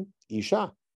exception?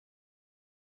 Isha.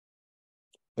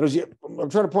 And as I'm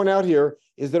trying to point out here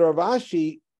is that Rav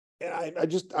Ashi,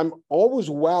 I'm always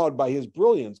wowed by his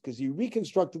brilliance because he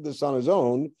reconstructed this on his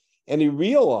own and he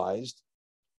realized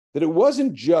that it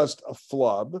wasn't just a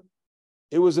flub,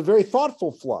 it was a very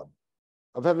thoughtful flub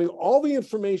of having all the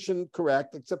information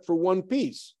correct except for one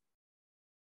piece.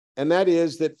 And that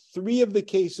is that 3 of the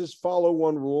cases follow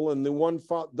one rule and the one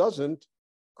doesn't.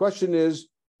 Question is,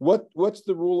 what's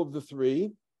the rule of the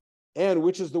 3 and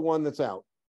which is the one that's out?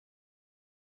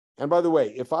 And by the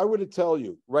way, if I were to tell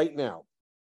you right now,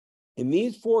 in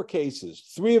these 4 cases,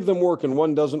 3 of them work and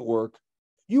 1 doesn't work,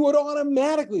 you would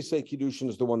automatically say Kiddushin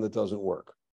is the one that doesn't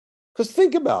work. Because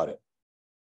think about it.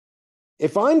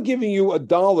 If I'm giving you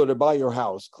 $1 to buy your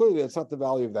house, clearly that's not the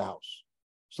value of the house.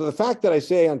 So the fact that I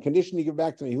say on condition you give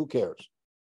back to me, who cares?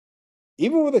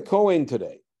 Even with a Kohen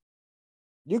today,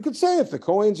 you could say if the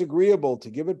Kohen's agreeable to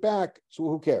give it back, so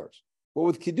who cares? But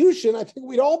with Kiddushin, I think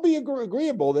we'd all be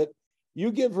agreeable that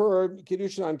you give her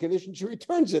Kiddushin on condition she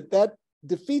returns it. That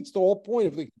defeats the whole point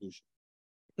of the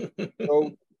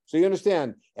Kiddushin. So you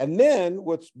understand. And then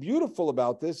what's beautiful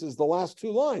about this is the last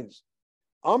 2 lines.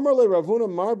 Amar le Ravuna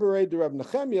marbere de Rav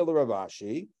Nechemia le Rav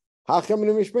Ashi, hachem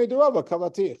nemishmei de Rava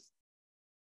kavatich.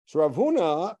 So Rav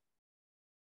Huna,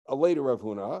 a later Rav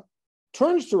Huna,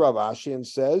 turns to Rav Ashi and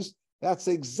says, that's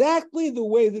exactly the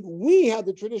way that we had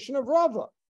the tradition of Rava.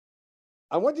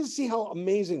 I want you to see how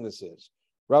amazing this is.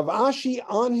 Rav Ashi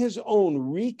on his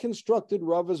own reconstructed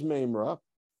Rava's Memrot,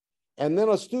 and then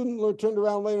a student turned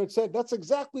around later and said, that's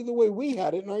exactly the way we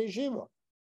had it in our yeshiva.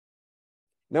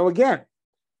 Now again,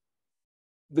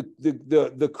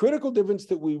 the critical difference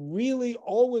that we really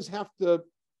always have to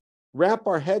wrap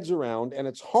our heads around, and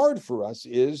it's hard for us,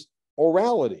 is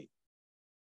orality.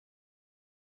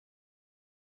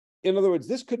 In other words,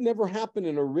 this could never happen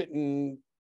in a written,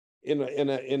 in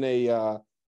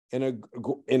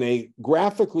a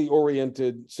graphically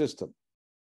oriented system,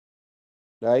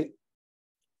 right?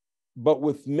 But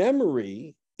with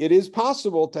memory, it is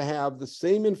possible to have the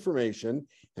same information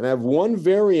and have one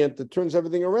variant that turns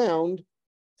everything around,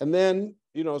 and then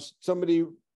somebody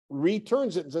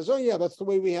returns it and says, "Oh yeah, that's the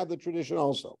way we have the tradition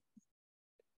also."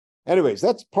 Anyways,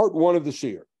 that's part 1 of the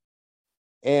shiur,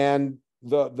 and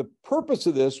the purpose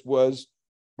of this was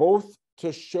both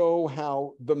to show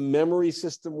how the memory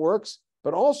system works,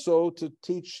 but also to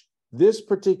teach this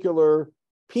particular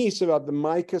piece about the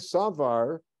Maika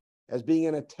Savar as being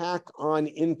an attack on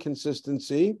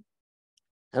inconsistency.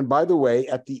 And by the way,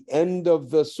 at the end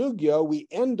of the sugya, we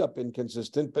end up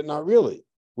inconsistent, but not really.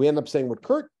 We end up saying what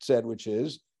Kurt said, which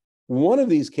is one of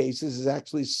these cases is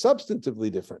actually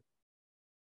substantively different.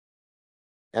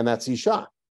 And that's Isha.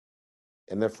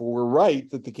 And therefore, we're right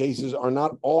that the cases are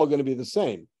not all going to be the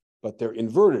same, but they're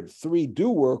inverted. 3 do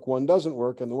work, 1 doesn't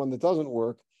work, and the one that doesn't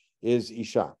work is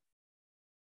Isha.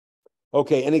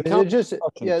 Okay,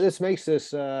 this makes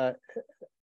this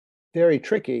very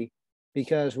tricky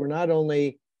because we're not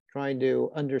only trying to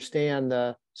understand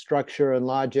the structure and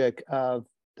logic of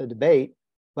the debate,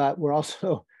 but we're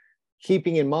also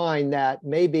keeping in mind that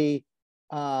maybe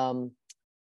an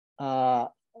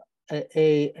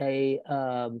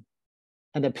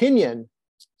opinion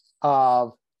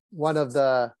of one of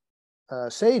the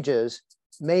sages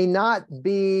may not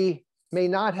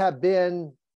have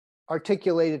been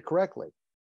articulated correctly.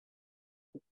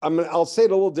 I'll say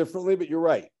it a little differently, but you're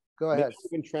right. Go ahead. It's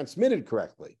been transmitted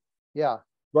correctly. Yeah.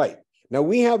 Right. Now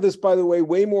we have this, by the way,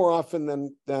 way more often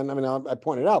than I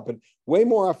pointed out, but way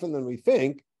more often than we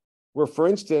think. Where, for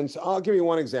instance, I'll give you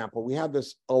one example. We have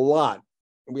this a lot.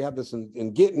 We have this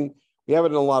in Gittin. We have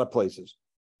it in a lot of places.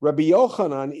 Rabbi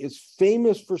Yochanan is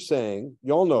famous for saying,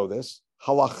 you all know this,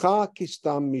 halacha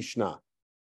kistam mishnah,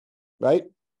 right?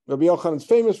 Rabbi Yochanan is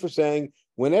famous for saying,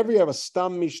 whenever you have a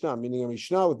stam mishnah, meaning a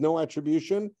mishnah with no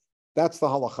attribution, that's the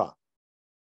halacha,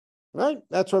 right?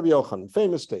 That's Rabbi Yochanan,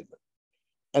 famous statement.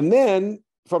 And then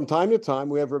from time to time,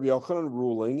 we have Rabbi Yochanan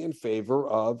ruling in favor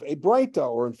of a breita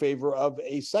or in favor of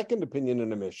a second opinion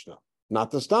in a mishnah,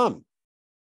 not the stam.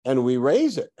 And we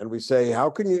raise it and we say, how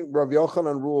can you, Rabbi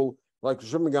Yochanan, rule like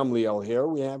Shimon Gamliel here?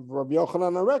 We have Rabbi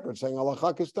Yochanan on record saying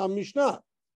halacha kistam mishnah,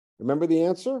 Remember the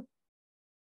answer?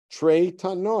 Trei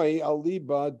Tanoi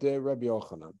Aliba de Rabbi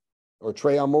Yochanan, or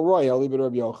Trei Amoroi Aliba de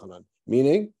Rabbi Yochanan,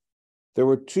 meaning there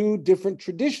were two different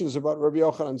traditions about Rabbi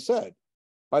Yochanan said.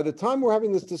 By the time we're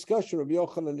having this discussion, Rabbi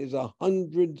Yochanan is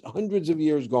hundreds of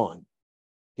years gone.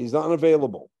 He's not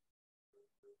unavailable,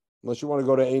 unless you want to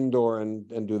go to Eindor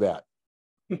and do that.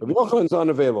 Rabbi Yochanan is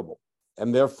unavailable,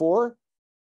 and therefore,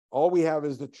 all we have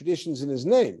is the traditions in his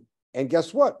name. And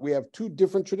guess what? We have two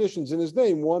different traditions in his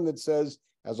name. One that says,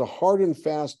 as a hard and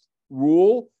fast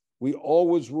rule, we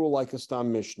always rule like a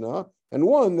Stam Mishnah, and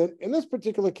one that, in this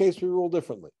particular case, we rule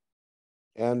differently.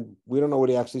 And we don't know what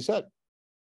he actually said.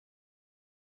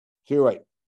 So you're right.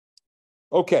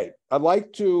 Okay, I'd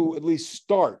like to at least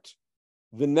start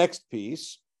the next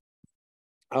piece,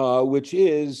 which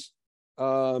is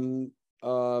really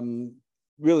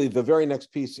the very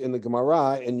next piece in the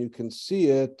Gemara, and you can see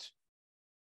it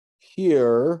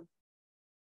here.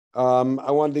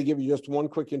 I wanted to give you just one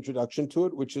quick introduction to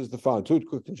it, which is the following, two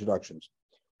quick introductions.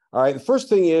 All right, the first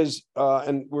thing is,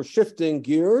 and we're shifting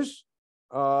gears,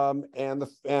 and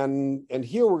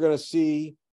here we're going to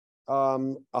see a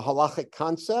halachic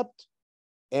concept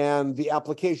and the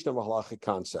application of a halachic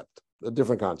concept, a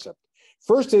different concept.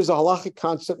 First is a halachic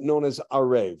concept known as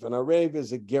arev. An arev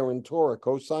is a guarantor, a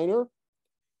cosigner.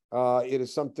 It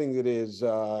is something that is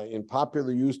in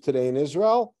popular use today in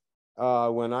Israel.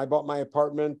 When I bought my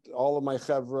apartment, all of my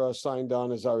chevra signed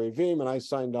on as arevim, and I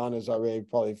signed on as arev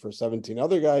probably for 17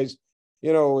 other guys.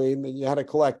 You know, you had to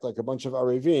collect like a bunch of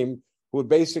arevim who would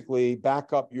basically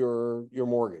back up your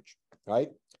mortgage, right?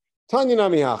 Tanya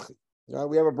Nami Hachi.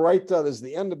 We have a bright, this is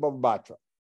the end of Bava Batra.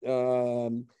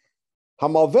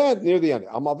 Hamalved, near the end.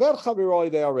 Hamalved chaviroli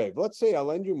de arev. Let's say I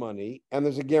lend you money and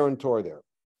there's a guarantor there.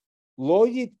 Lo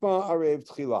yitba arev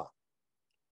tchila.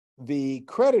 The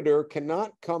creditor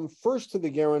cannot come first to the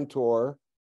guarantor.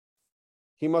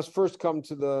 He must first come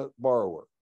to the borrower.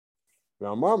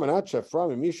 But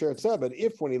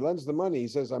if when he lends the money, he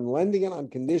says, I'm lending it on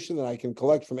condition that I can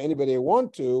collect from anybody I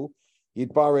want to,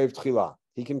 yitba arev tchila.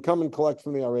 He can come and collect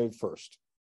from the arev first.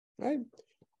 Right?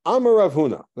 Amar Rav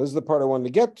Huna. This is the part I wanted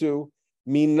to get to.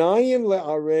 Minayin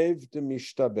le'arev de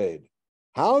mishtabed.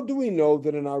 How do we know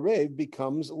that an arev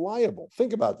becomes liable?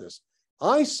 Think about this.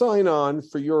 I sign on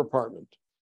for your apartment.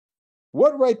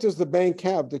 What right does the bank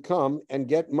have to come and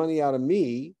get money out of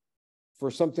me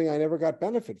for something I never got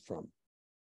benefit from?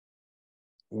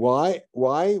 Why?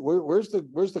 Where's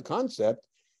the concept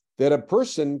that a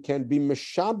person can be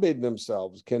mishabed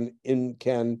themselves, can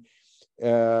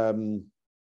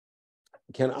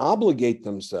obligate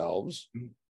themselves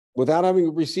without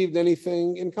having received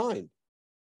anything in kind?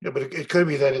 Yeah, but it could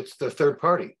be that it's the third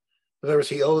party. In other words,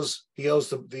 he owes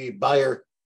the buyer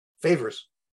favors,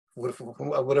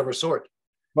 whatever sort.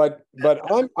 But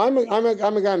I'm a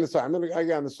guy on the side. I'm a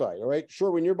guy on the side. All right,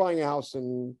 sure. When you're buying a house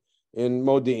in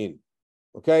Modi'in,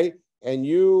 okay, and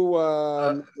you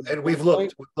and we've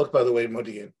looked by the way,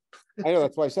 Modi'in. I know,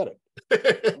 that's why I said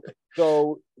it.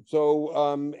 So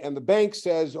and the bank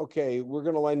says, okay, we're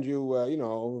going to lend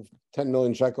you 10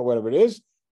 million shekel, whatever it is.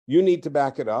 You need to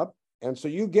back it up. And so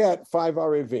you get 5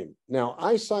 arevim. Now,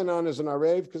 I sign on as an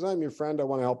arev because I'm your friend. I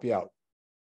want to help you out.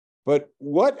 But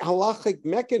what halachic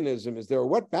mechanism is there, or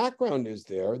what background is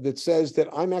there that says that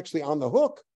I'm actually on the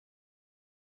hook?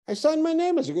 I signed my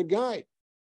name as a good guy.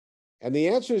 And the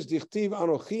answer is dichtiv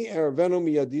anochi ervenu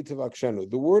miyadi tevakshenu.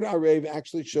 The word arev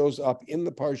actually shows up in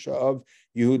the parsha of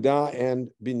Yehuda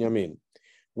and Binyamin.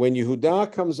 When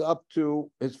Yehuda comes up to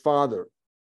his father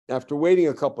after waiting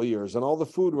a couple of years and all the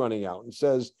food running out and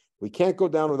says, we can't go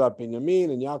down without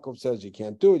Binyamin, and Yaakov says, you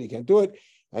can't do it.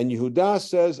 And Yehuda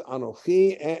says,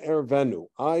 Anochi ervenu,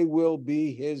 I will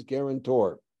be his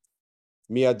guarantor.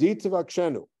 Miyadi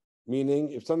tevakshenu,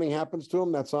 meaning if something happens to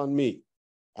him, that's on me.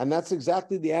 And that's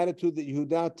exactly the attitude that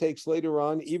Yehuda takes later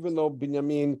on, even though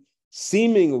Binyamin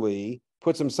seemingly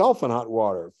puts himself in hot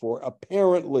water for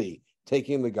apparently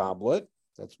taking the goblet.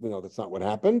 That's not what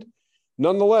happened.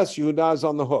 Nonetheless, Yehuda is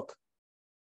on the hook,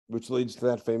 which leads to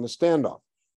that famous standoff.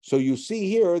 So you see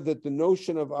here that the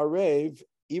notion of arev,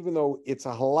 even though it's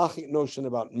a halachic notion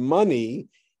about money,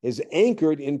 is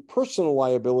anchored in personal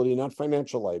liability, not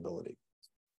financial liability.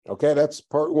 Okay, that's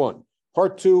part one.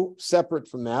 Part two, separate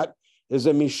from that, is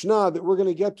a Mishnah that we're going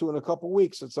to get to in a couple of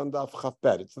weeks. It's on Daf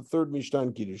Chafbet. It's the third Mishnah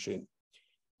in Kiddushin.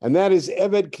 And that is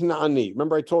Eved Kna'ani.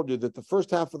 Remember I told you that the first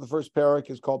half of the first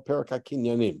parak is called Parak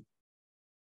HaKinyanim.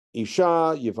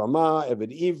 Isha, Yivama,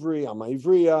 Eved Ivri, Ama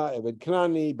Ivriya, Eved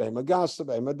Kna'ani, Behemagasa,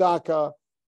 Behemadaka,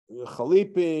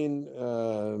 Chalipin,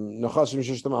 Nachasim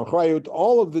Shishtam Amchrayut,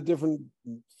 all of the different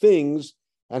things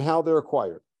and how they're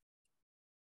acquired.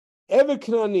 Eved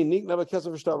Kanani.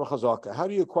 How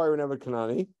do you acquire an Eved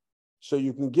Kanani? So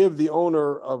you can give the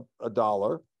owner of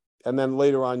 $1, and then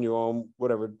later on you own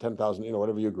whatever 10,000,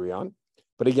 whatever you agree on.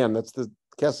 But again, that's the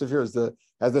kesef here as the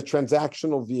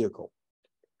transactional vehicle.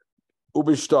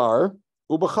 Ubishtar,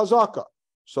 ubachazaka.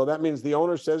 So that means the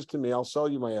owner says to me, "I'll sell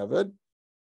you my Eved,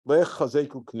 lech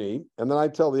chazeku kni," and then I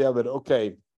tell the Eved,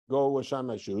 "Okay, go shine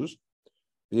my shoes."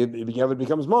 The Eved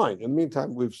becomes mine. In the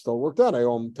meantime, we've still worked out. I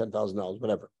owe him $10,000,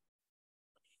 whatever.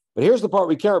 But here's the part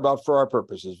we care about for our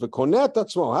purposes. V'konet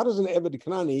atzmo. How does an Eved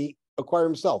Kanani acquire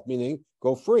himself? Meaning,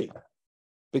 go free.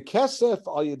 B'kesef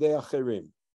al yedei acherim.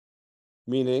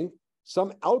 Meaning,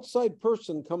 some outside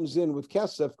person comes in with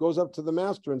kesef, goes up to the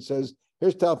master and says,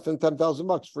 "Here's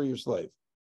 $10,000 for your slave."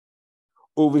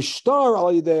 Uvishtar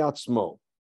al yedei atzmo.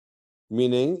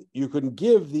 Meaning, you can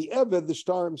give the Eved the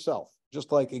shtar himself,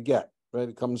 just like a get. Right?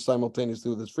 It comes simultaneously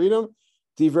with his freedom.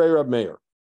 Divrei Rab Meir.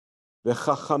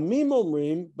 V'chachamim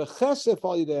omrim b'chesef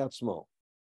al yedei atzmo.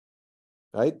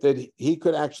 Right? That he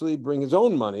could actually bring his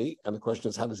own money, and the question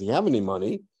is, how does he have any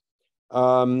money?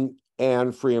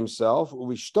 And free himself.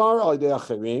 Uvishtar al yedei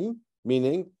acherim,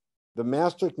 meaning the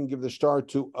master can give the shtar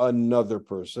to another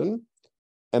person,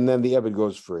 and then the Eved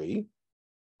goes free.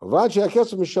 In the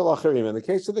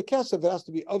case of the kesef, it has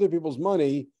to be other people's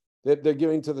money that they're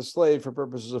giving to the slave for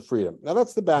purposes of freedom. Now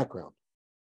that's the background.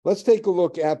 Let's take a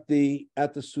look at the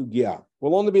sugya.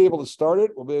 We'll only be able to start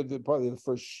it. We'll be able to do probably the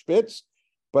first spitz,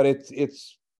 but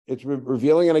it's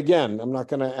revealing. And again, I'm not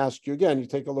going to ask you again. You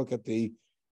take a look at the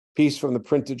piece from the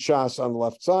printed shas on the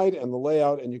left side and the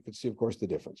layout, and you can see, of course, the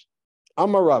difference.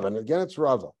 Amar Rava, and again, it's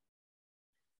Rava. All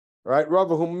right,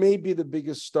 Rava, who may be the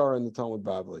biggest star in the Talmud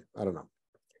Bavli. I don't know.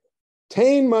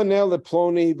 Tein manel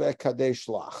leploni ve'kadesh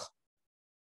lach.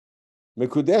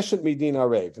 Mekudeshet midin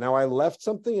arev. Now I left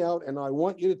something out, and I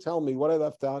want you to tell me what I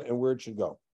left out and where it should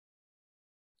go.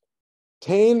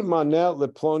 Tein manel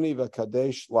leploni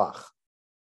ve'kadesh lach.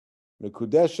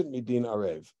 Mekudeshet midin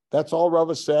arev. That's all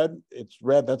Rava said. It's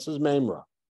red. That's his Memrot.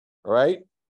 All right.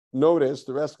 Notice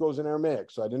the rest goes in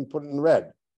Aramaic, so I didn't put it in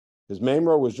red. His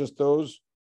Memrot was just those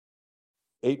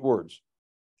 8 words.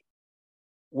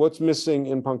 What's missing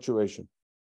in punctuation?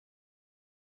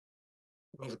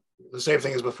 Well, the same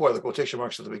thing as before, the quotation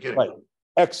marks at the beginning. Right.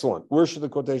 Excellent. Where should the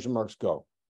quotation marks go?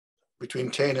 Between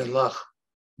Tain and Lach.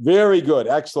 Very good.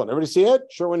 Excellent. Everybody see it?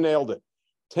 Sherwin nailed it.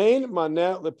 Tain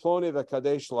maneh leploni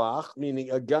v'kadesh lach,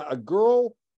 meaning a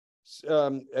girl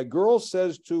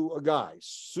says to a guy.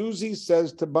 Susie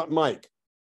says to Mike,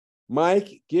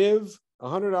 "Mike, give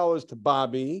 $100 to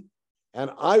Bobby,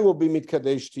 and I will be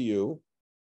mitkadesh to you."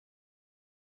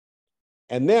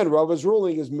 And then Rava's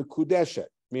ruling is mikudeshet,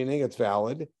 meaning it's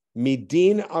valid.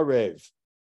 Midin arev,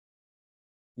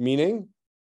 meaning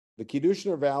the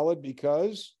Kiddushin are valid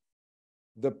because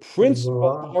the principle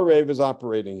of arev is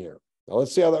operating here. Now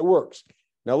let's see how that works.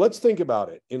 Now let's think about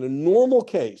it. In a normal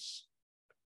case,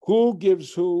 who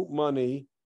gives who money,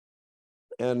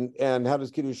 and how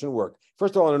does Kiddushin work?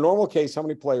 First of all, in a normal case, how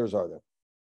many players are there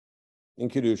in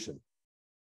Kiddushin?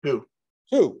 2.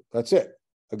 2. That's it.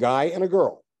 A guy and a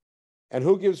girl. And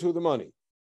who gives who the money?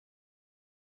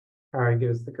 Guy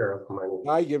gives the girl the money.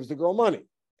 Guy gives the girl money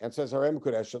and says, "Harem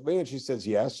kudeshet," and she says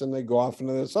yes, and they go off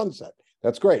into the sunset.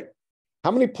 That's great.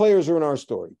 How many players are in our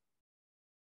story?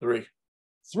 3.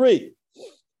 3.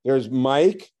 There's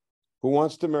Mike, who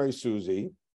wants to marry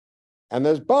Susie, and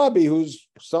there's Bobby, who's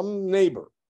some neighbor,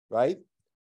 right?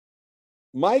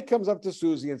 Mike comes up to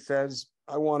Susie and says,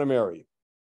 "I want to marry you."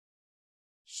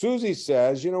 Susie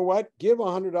says, "You know what? Give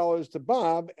 $100 to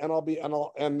Bob, and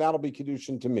that'll be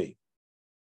Kiddushin to me."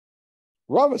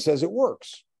 Rava says it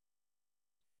works,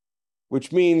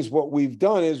 which means what we've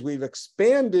done is we've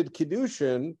expanded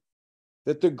Kiddushin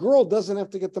that the girl doesn't have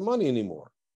to get the money anymore.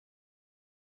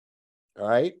 All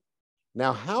right.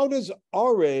 Now, how does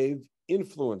Arev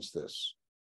influence this?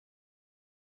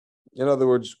 In other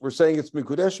words, we're saying it's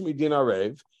Mikudesh Midin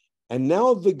Arev, and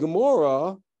now the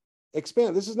Gemara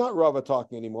expand. This is not Rava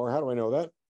talking anymore. How do I know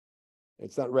that?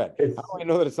 It's not red. How do I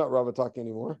know that it's not Rava talking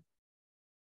anymore?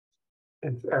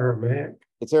 It's Aramaic.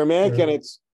 It's Aramaic, Yeah.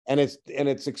 and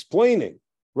it's explaining.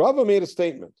 Rava made a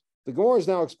statement. The Gemara is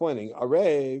now explaining.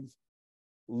 Arev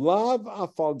lav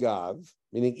afalgav,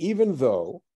 meaning even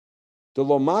though the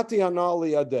lomati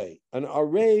anali ade, an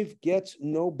Arev gets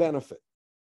no benefit.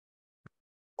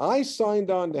 I signed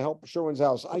on to help Sherwin's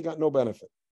house. I got no benefit.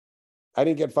 I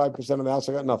didn't get 5% of the house.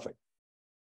 I got nothing.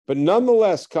 But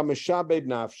nonetheless, kameshabed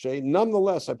nafshe.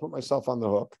 Nonetheless, I put myself on the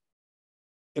hook.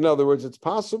 In other words, it's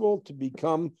possible to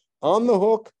become on the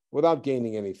hook without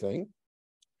gaining anything.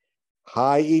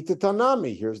 Hai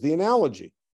itatanami. Here's the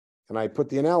analogy. And I put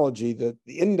the analogy that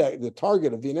the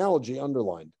target of the analogy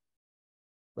underlined,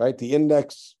 right? The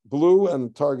index blue and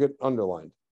the target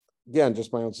underlined. Again,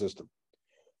 just my own system.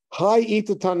 Hi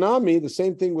ita tanami, the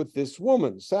same thing with this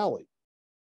woman, Sally.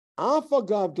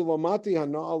 Afagav dulamati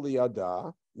hana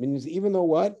aliyada means even though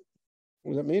what?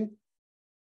 What does that mean?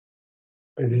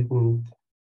 Even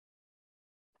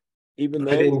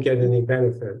though I didn't get any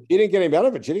benefit. She didn't get any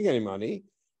benefit. She didn't get any money.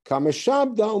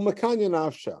 Kameshabda umakanya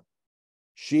nafsha.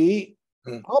 She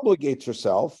obligates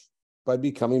herself by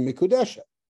becoming mikudesha.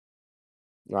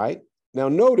 Right? Now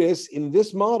notice in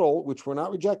this model, which we're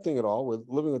not rejecting at all, we're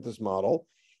living with this model.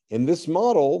 In this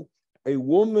model, a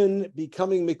woman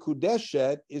becoming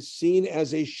mikudeshet is seen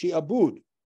as a shi'abud,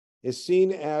 is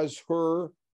seen as her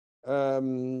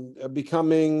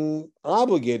becoming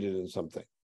obligated in something,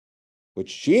 which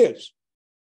she is.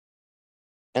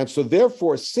 And so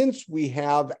therefore, since we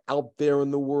have out there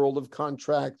in the world of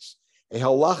contracts a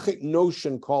halachic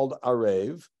notion called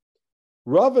arev,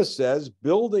 Rava says,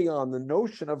 building on the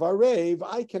notion of arev,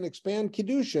 I can expand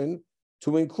Kiddushin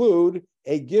to include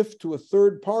a gift to a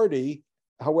third party,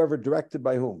 however, directed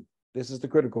by whom? This is the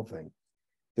critical thing.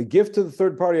 The gift to the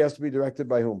third party has to be directed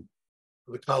by whom?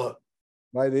 The color.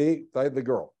 By the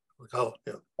girl. The color,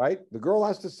 yeah. Right? The girl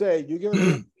has to say, you give it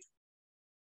to me.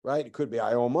 Right? It could be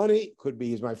I owe money. It could be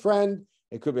he's my friend.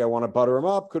 It could be I want to butter him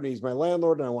up. It could be he's my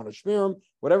landlord and I want to schmear him.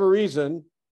 Whatever reason.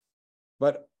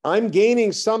 But I'm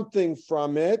gaining something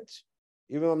from it,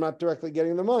 even though I'm not directly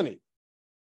getting the money.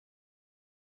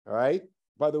 All right?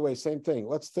 By the way, same thing.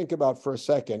 Let's think about for a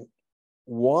second,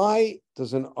 why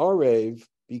does an arev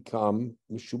become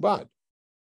mishubad?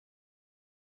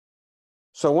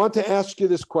 So I want to ask you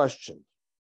this question.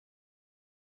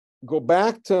 Go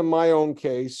back to my own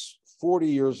case 40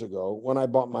 years ago when I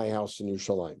bought my house in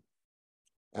Yerushalayim.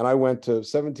 And I went to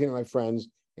 17 of my friends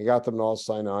and got them to all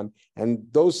sign on. And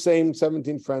those same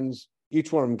 17 friends,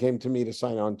 each one of them came to me to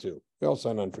sign on too. We all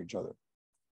signed on for each other.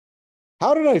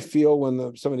 How did I feel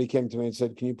when somebody came to me and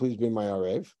said, can you please be my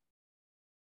arev?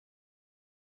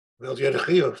 Well, you had a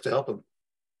chiyuv to help him.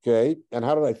 Okay. And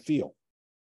how did I feel?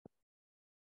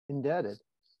 Indebted.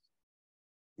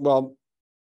 Well,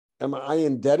 am I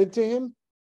indebted to him?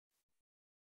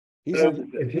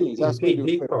 If he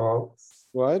defaults,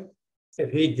 what?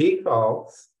 If he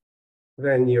defaults,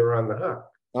 then you're on the hook.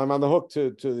 I'm on the hook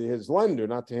to his lender,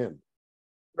 not to him.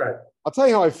 Right. I'll tell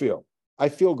you how I feel. I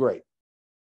feel great.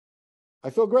 I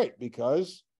feel great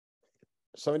because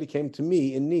somebody came to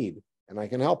me in need and I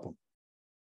can help them.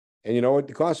 And you know what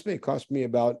it cost me? It cost me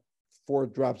about 4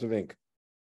 drops of ink.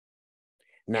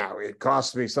 Now, it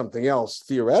costs me something else,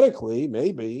 theoretically,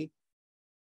 maybe,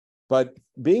 but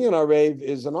being an arev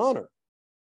is an honor.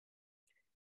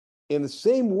 In the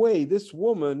same way, this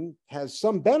woman has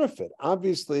some benefit.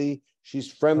 Obviously,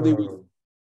 she's friendly with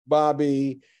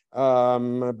Bobby.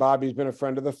 Bobby's been a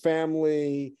friend of the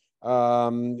family.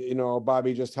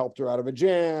 Bobby just helped her out of a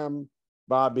jam.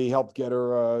 Bobby helped get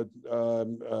her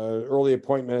an early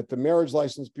appointment at the Marriage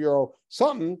License Bureau,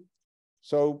 something.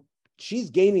 So she's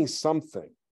gaining something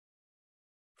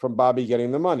from Bobby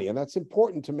getting the money. And that's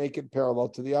important to make it parallel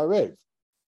to the arev.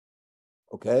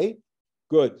 Okay,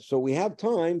 good. So we have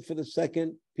time for the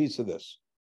second piece of this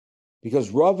because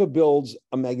Rava builds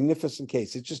a magnificent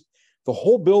case. It's just the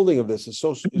whole building of this is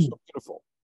so beautiful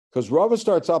because Rava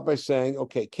starts out by saying,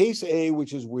 okay, case A,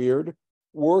 which is weird,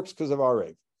 works because of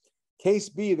arev. Case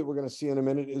B that we're going to see in a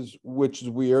minute which is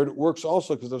weird, works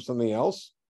also because of something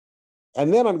else.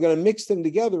 And then I'm going to mix them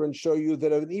together and show you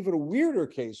that an even weirder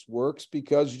case works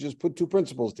because you just put 2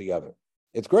 principles together.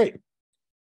 It's great.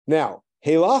 Now,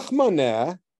 Helach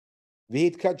maneh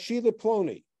v'hitkadshi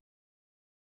leploni.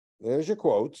 There's your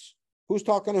quotes. Who's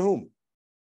talking to whom?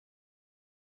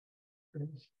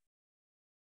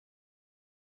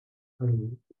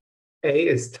 A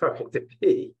is talking to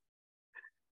B.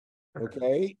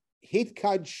 Okay.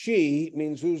 Hitkadshi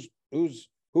means who's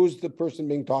the person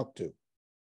being talked to?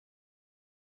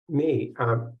 Me.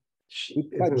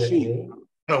 Isn't it me?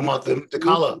 No, the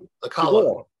color.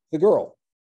 The girl.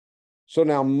 So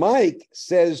now Mike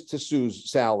says to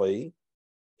Sally,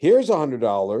 here's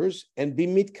 $100 and be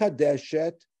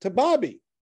mitkadeshet to Bobby.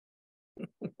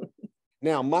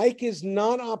 Now, Mike is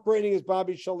not operating as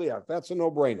Bobby's shaliach. That's a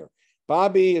no-brainer.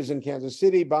 Bobby is in Kansas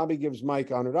City. Bobby gives Mike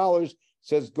 $100,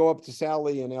 says, go up to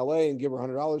Sally in LA and give her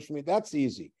 $100 for me. That's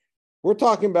easy. We're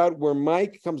talking about where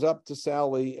Mike comes up to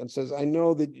Sally and says, I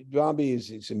know that Bobby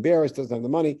is embarrassed, doesn't have the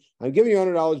money. I'm giving you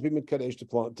 $100, be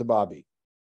mitkadesh to Bobby.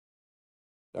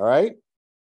 All right?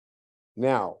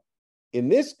 Now, in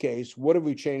this case, what have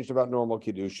we changed about normal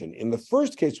Kiddushin? In the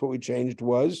first case, what we changed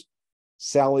was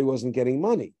Sally wasn't getting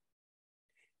money.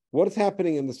 What is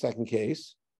happening in the second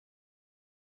case?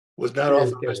 Was not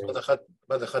authorized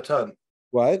by the Chatan.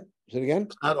 What? Say it again?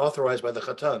 Not authorized by the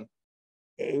Chatan.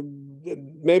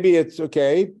 Maybe it's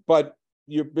okay, but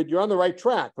you're on the right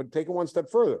track, but take it one step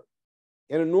further.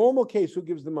 In a normal case, who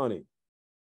gives the money?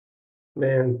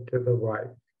 Man to the wife,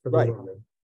 to the woman.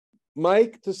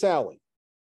 Mike to Sally,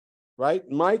 right?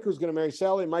 Mike, who's going to marry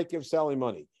Sally, Mike gives Sally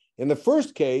money. In the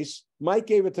first case, Mike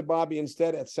gave it to Bobby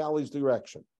instead at Sally's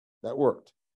direction. That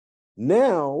worked.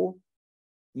 Now,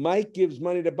 Mike gives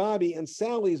money to Bobby and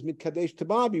Sally is mitkadesh to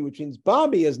Bobby, which means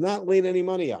Bobby has not laid any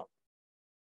money out.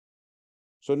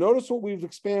 So notice what we've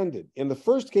expanded. In the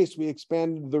first case, we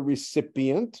expanded the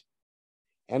recipient.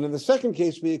 And in the second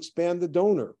case, we expand the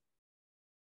donor.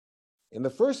 In the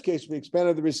first case, we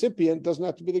expanded the recipient, doesn't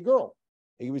have to be the girl.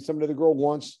 It can be somebody the girl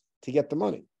wants to get the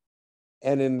money.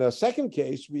 And in the second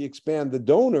case, we expand the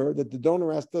donor, that the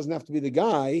donor doesn't have to be the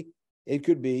guy. It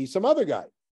could be some other guy.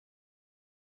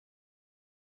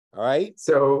 All right?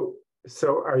 So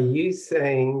are you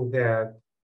saying that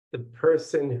the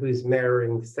person who's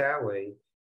marrying Sally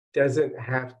doesn't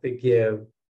have to give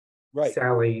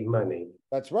Sally money?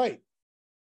 That's right.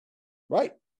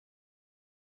 Right.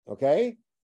 Okay.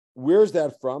 Where's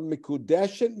that from?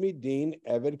 Mikudeshet midin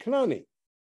Eved Kanani.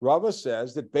 Rava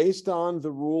says that based on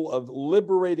the rule of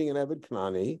liberating an Eved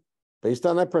Kanani, based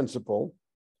on that principle,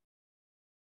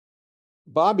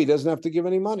 Bobby doesn't have to give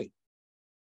any money.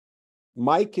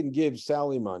 Mike can give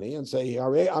Sally money and say,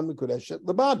 "Hare an mikudeshet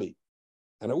leBobby,"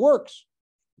 and it works.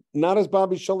 Not as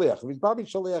Bobby Shaliach. If he's Bobby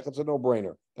Shaliach, it's a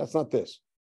no-brainer. That's not this.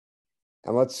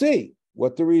 And let's see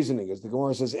what the reasoning is. The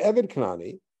Gemara says, Eved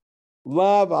Kanani,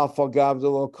 Lav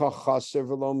afagavdelo kachaser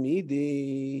v'lo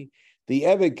midi. The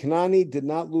Eved Kanani did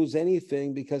not lose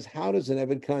anything because how does an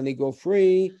Eved Kanani go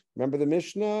free? Remember the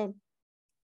Mishnah?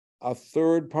 A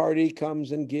third party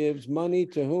comes and gives money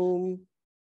to whom?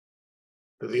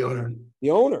 To the owner.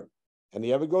 The owner. And the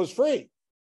Eved goes free.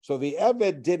 So the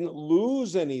Eved didn't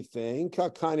lose anything,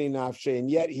 kakani nafshe, and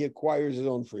yet he acquires his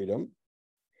own freedom.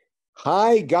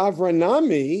 Hi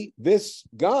Gavranami, this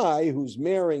guy who's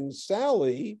marrying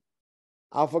Sally,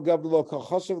 Alpha Gavlo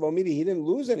Kachosav Lomidi, he didn't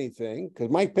lose anything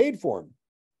because Mike paid for him.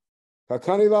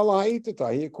 Kakani Lala,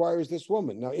 he acquires this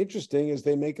woman. Now, interesting is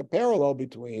they make a parallel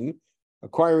between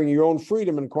acquiring your own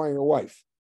freedom and acquiring a wife.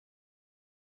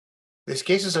 These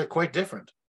cases are quite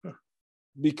different.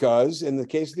 Because in the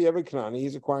case of the Eved Kanani,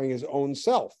 he's acquiring his own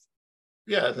self.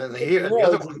 Yeah, and then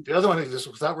the other one is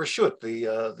without Rashut. The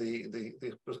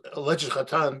alleged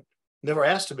Chatan never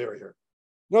asked to marry her.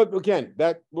 No, again,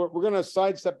 that we're going to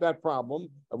sidestep that problem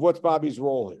of what's Bobby's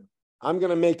role here. I'm going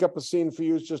to make up a scene for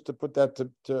you just to put that to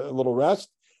a little rest,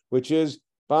 which is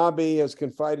Bobby has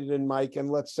confided in Mike and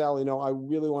lets Sally know, I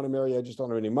really want to marry you, I just don't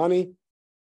have any money.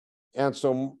 And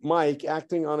so Mike,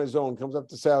 acting on his own, comes up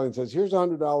to Sally and says, here's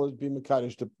 $100, be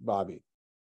Mekadesh to Bobby.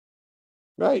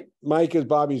 Right? Mike is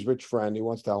Bobby's rich friend. He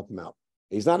wants to help him out.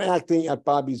 He's not acting at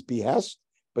Bobby's behest,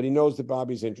 but he knows that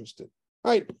Bobby's interested.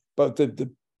 Right? But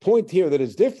the point here that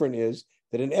is different is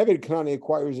that an Eved Kanani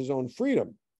acquires his own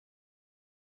freedom.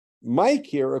 Mike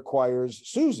here acquires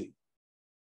Susie,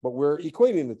 but we're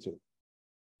equating the two.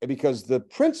 Because the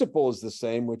principle is the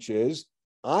same, which is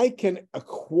I can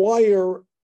acquire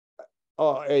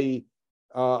a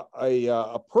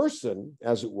person,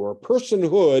 as it were,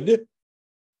 personhood,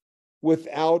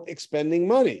 without expending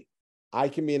money. I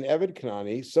can be an Eved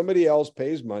Kanani, somebody else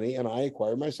pays money, and I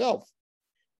acquire myself.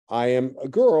 I am a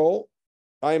girl,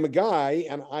 I am a guy,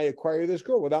 and I acquire this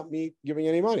girl without me giving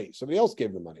any money. Somebody else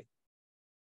gave the money.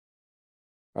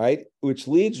 Right? Which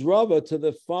leads Rava to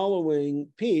the following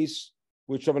piece,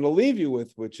 which I'm going to leave you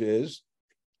with, which is,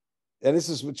 and this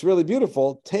is what's really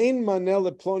beautiful, Tain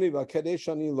manel ploni v'kadesh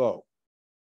ani lo.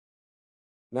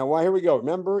 Now, here we go.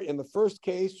 Remember, in the first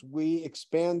case, we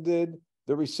expanded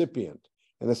the recipient.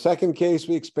 In the second case,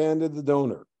 we expanded the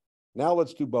donor. Now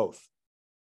let's do both.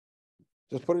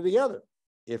 Just put it together.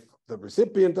 If the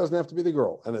recipient doesn't have to be the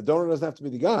girl and the donor doesn't have to be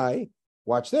the guy,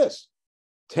 watch this.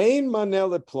 Tain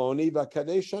manel ploni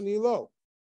v'kadesh ani lo.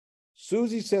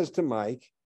 Susie says to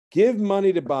Mike, give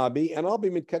money to Bobby and I'll be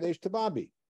mitkadesh to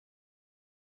Bobby.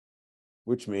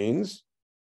 Which means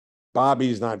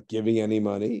Bobby's not giving any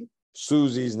money.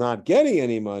 Susie's not getting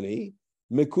any money.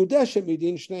 Mikudeshet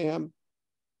midin shnehem.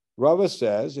 Rava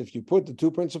says if you put the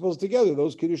two principles together,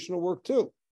 those Kiddushin will work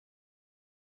too.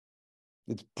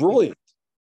 It's brilliant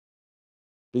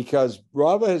because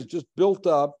Rava has just built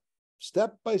up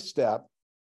step by step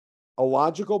a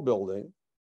logical building,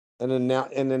 an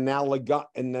analogical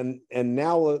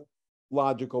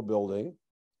building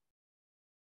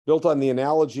built on the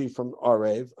analogy from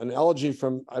Arev, an analogy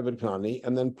from Eved Kanani,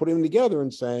 and then putting them together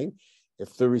and saying,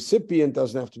 If the recipient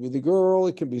doesn't have to be the girl,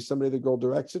 it can be somebody the girl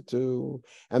directs it to.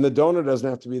 And the donor doesn't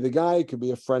have to be the guy. It could be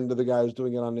a friend of the guy who's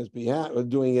doing it on his behalf, or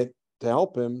doing it to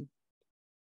help him.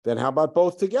 Then how about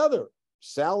both together?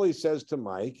 Sally says to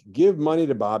Mike, give money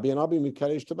to Bobby and I'll be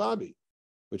Mikadesh to Bobby,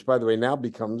 which, by the way, now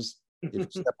becomes, if you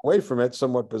step away from it,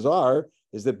 somewhat bizarre,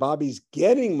 is that Bobby's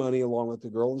getting money along with the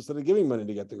girl instead of giving money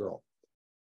to get the girl.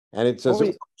 And it says,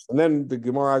 and then the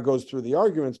Gemara goes through the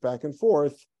arguments back and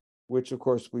forth, which, of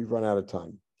course, we've run out of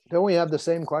time. Don't we have the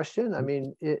same question? I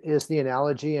mean, is the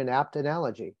analogy an apt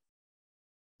analogy?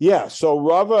 Yeah, so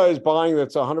Rava is buying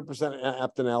that's 100%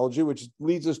 apt analogy, which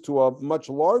leads us to a much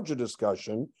larger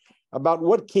discussion about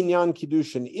what Kinyan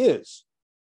Kiddushin is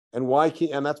and why,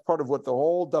 and that's part of what the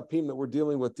whole dapim that we're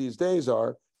dealing with these days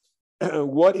are.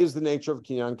 What is the nature of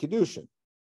Kinyan Kiddushin?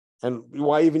 And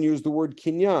why even use the word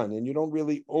Kinyan? And you don't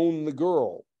really own the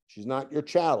girl. She's not your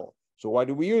chattel. So why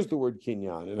do we use the word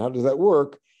Kinyan? And how does that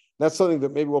work? That's something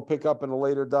that maybe we'll pick up in a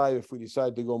later dive if we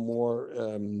decide to go more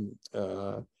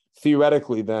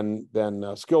theoretically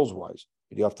than skills-wise.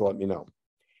 But you have to let me know.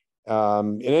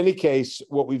 In any case,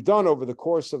 what we've done over the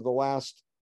course of the last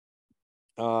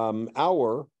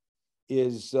hour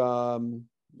is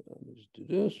let's do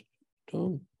this.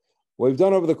 What we've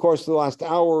done over the course of the last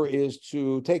hour is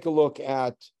to take a look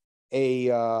at a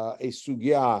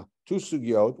sugya, two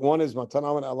sugyot. One is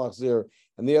Matanam al-Achzir,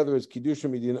 and the other is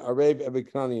Kiddushin Midin Arev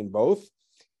Ebeknani in both.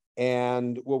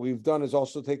 And what we've done is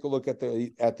also take a look at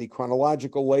the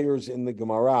chronological layers in the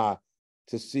Gemara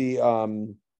to see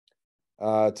the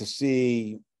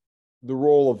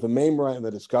role of the Memrot in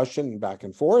the discussion back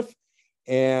and forth,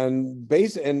 and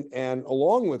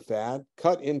along with that,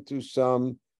 cut into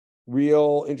some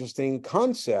real interesting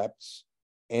concepts,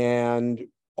 and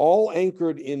all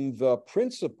anchored in the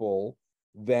principle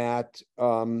that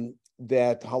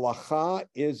that halacha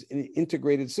is an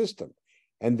integrated system.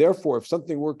 And therefore, if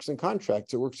something works in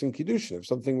contracts, it works in Kiddushin. If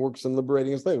something works in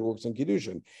liberating a slave, it works in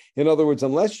Kiddushin. In other words,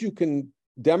 unless you can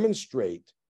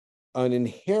demonstrate an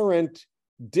inherent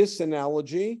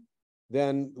disanalogy,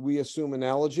 then we assume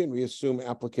analogy and we assume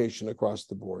application across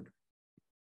the board.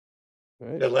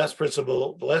 Right? The last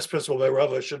principle by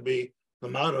Rava should be the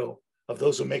motto of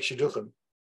those who make shidduchim.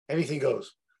 Anything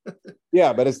goes.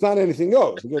 Yeah, but it's not anything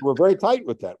goes. Again, we're very tight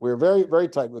with that. We're very, very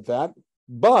tight with that.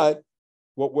 But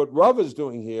what Rava is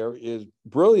doing here is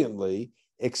brilliantly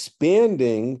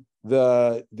expanding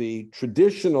the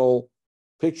traditional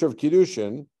picture of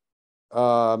Kiddushin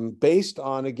based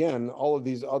on, again, all of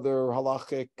these other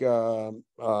halachic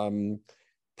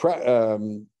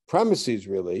premises,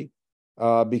 really,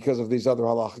 because of these other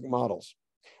halachic models.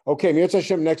 Okay, Mirz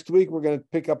Hashem, next week we're going to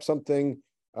pick up something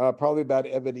probably about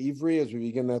Eved Ivri as we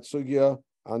begin that sugya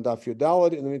on Daf Yud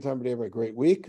Daled. In the meantime, everybody have a great week.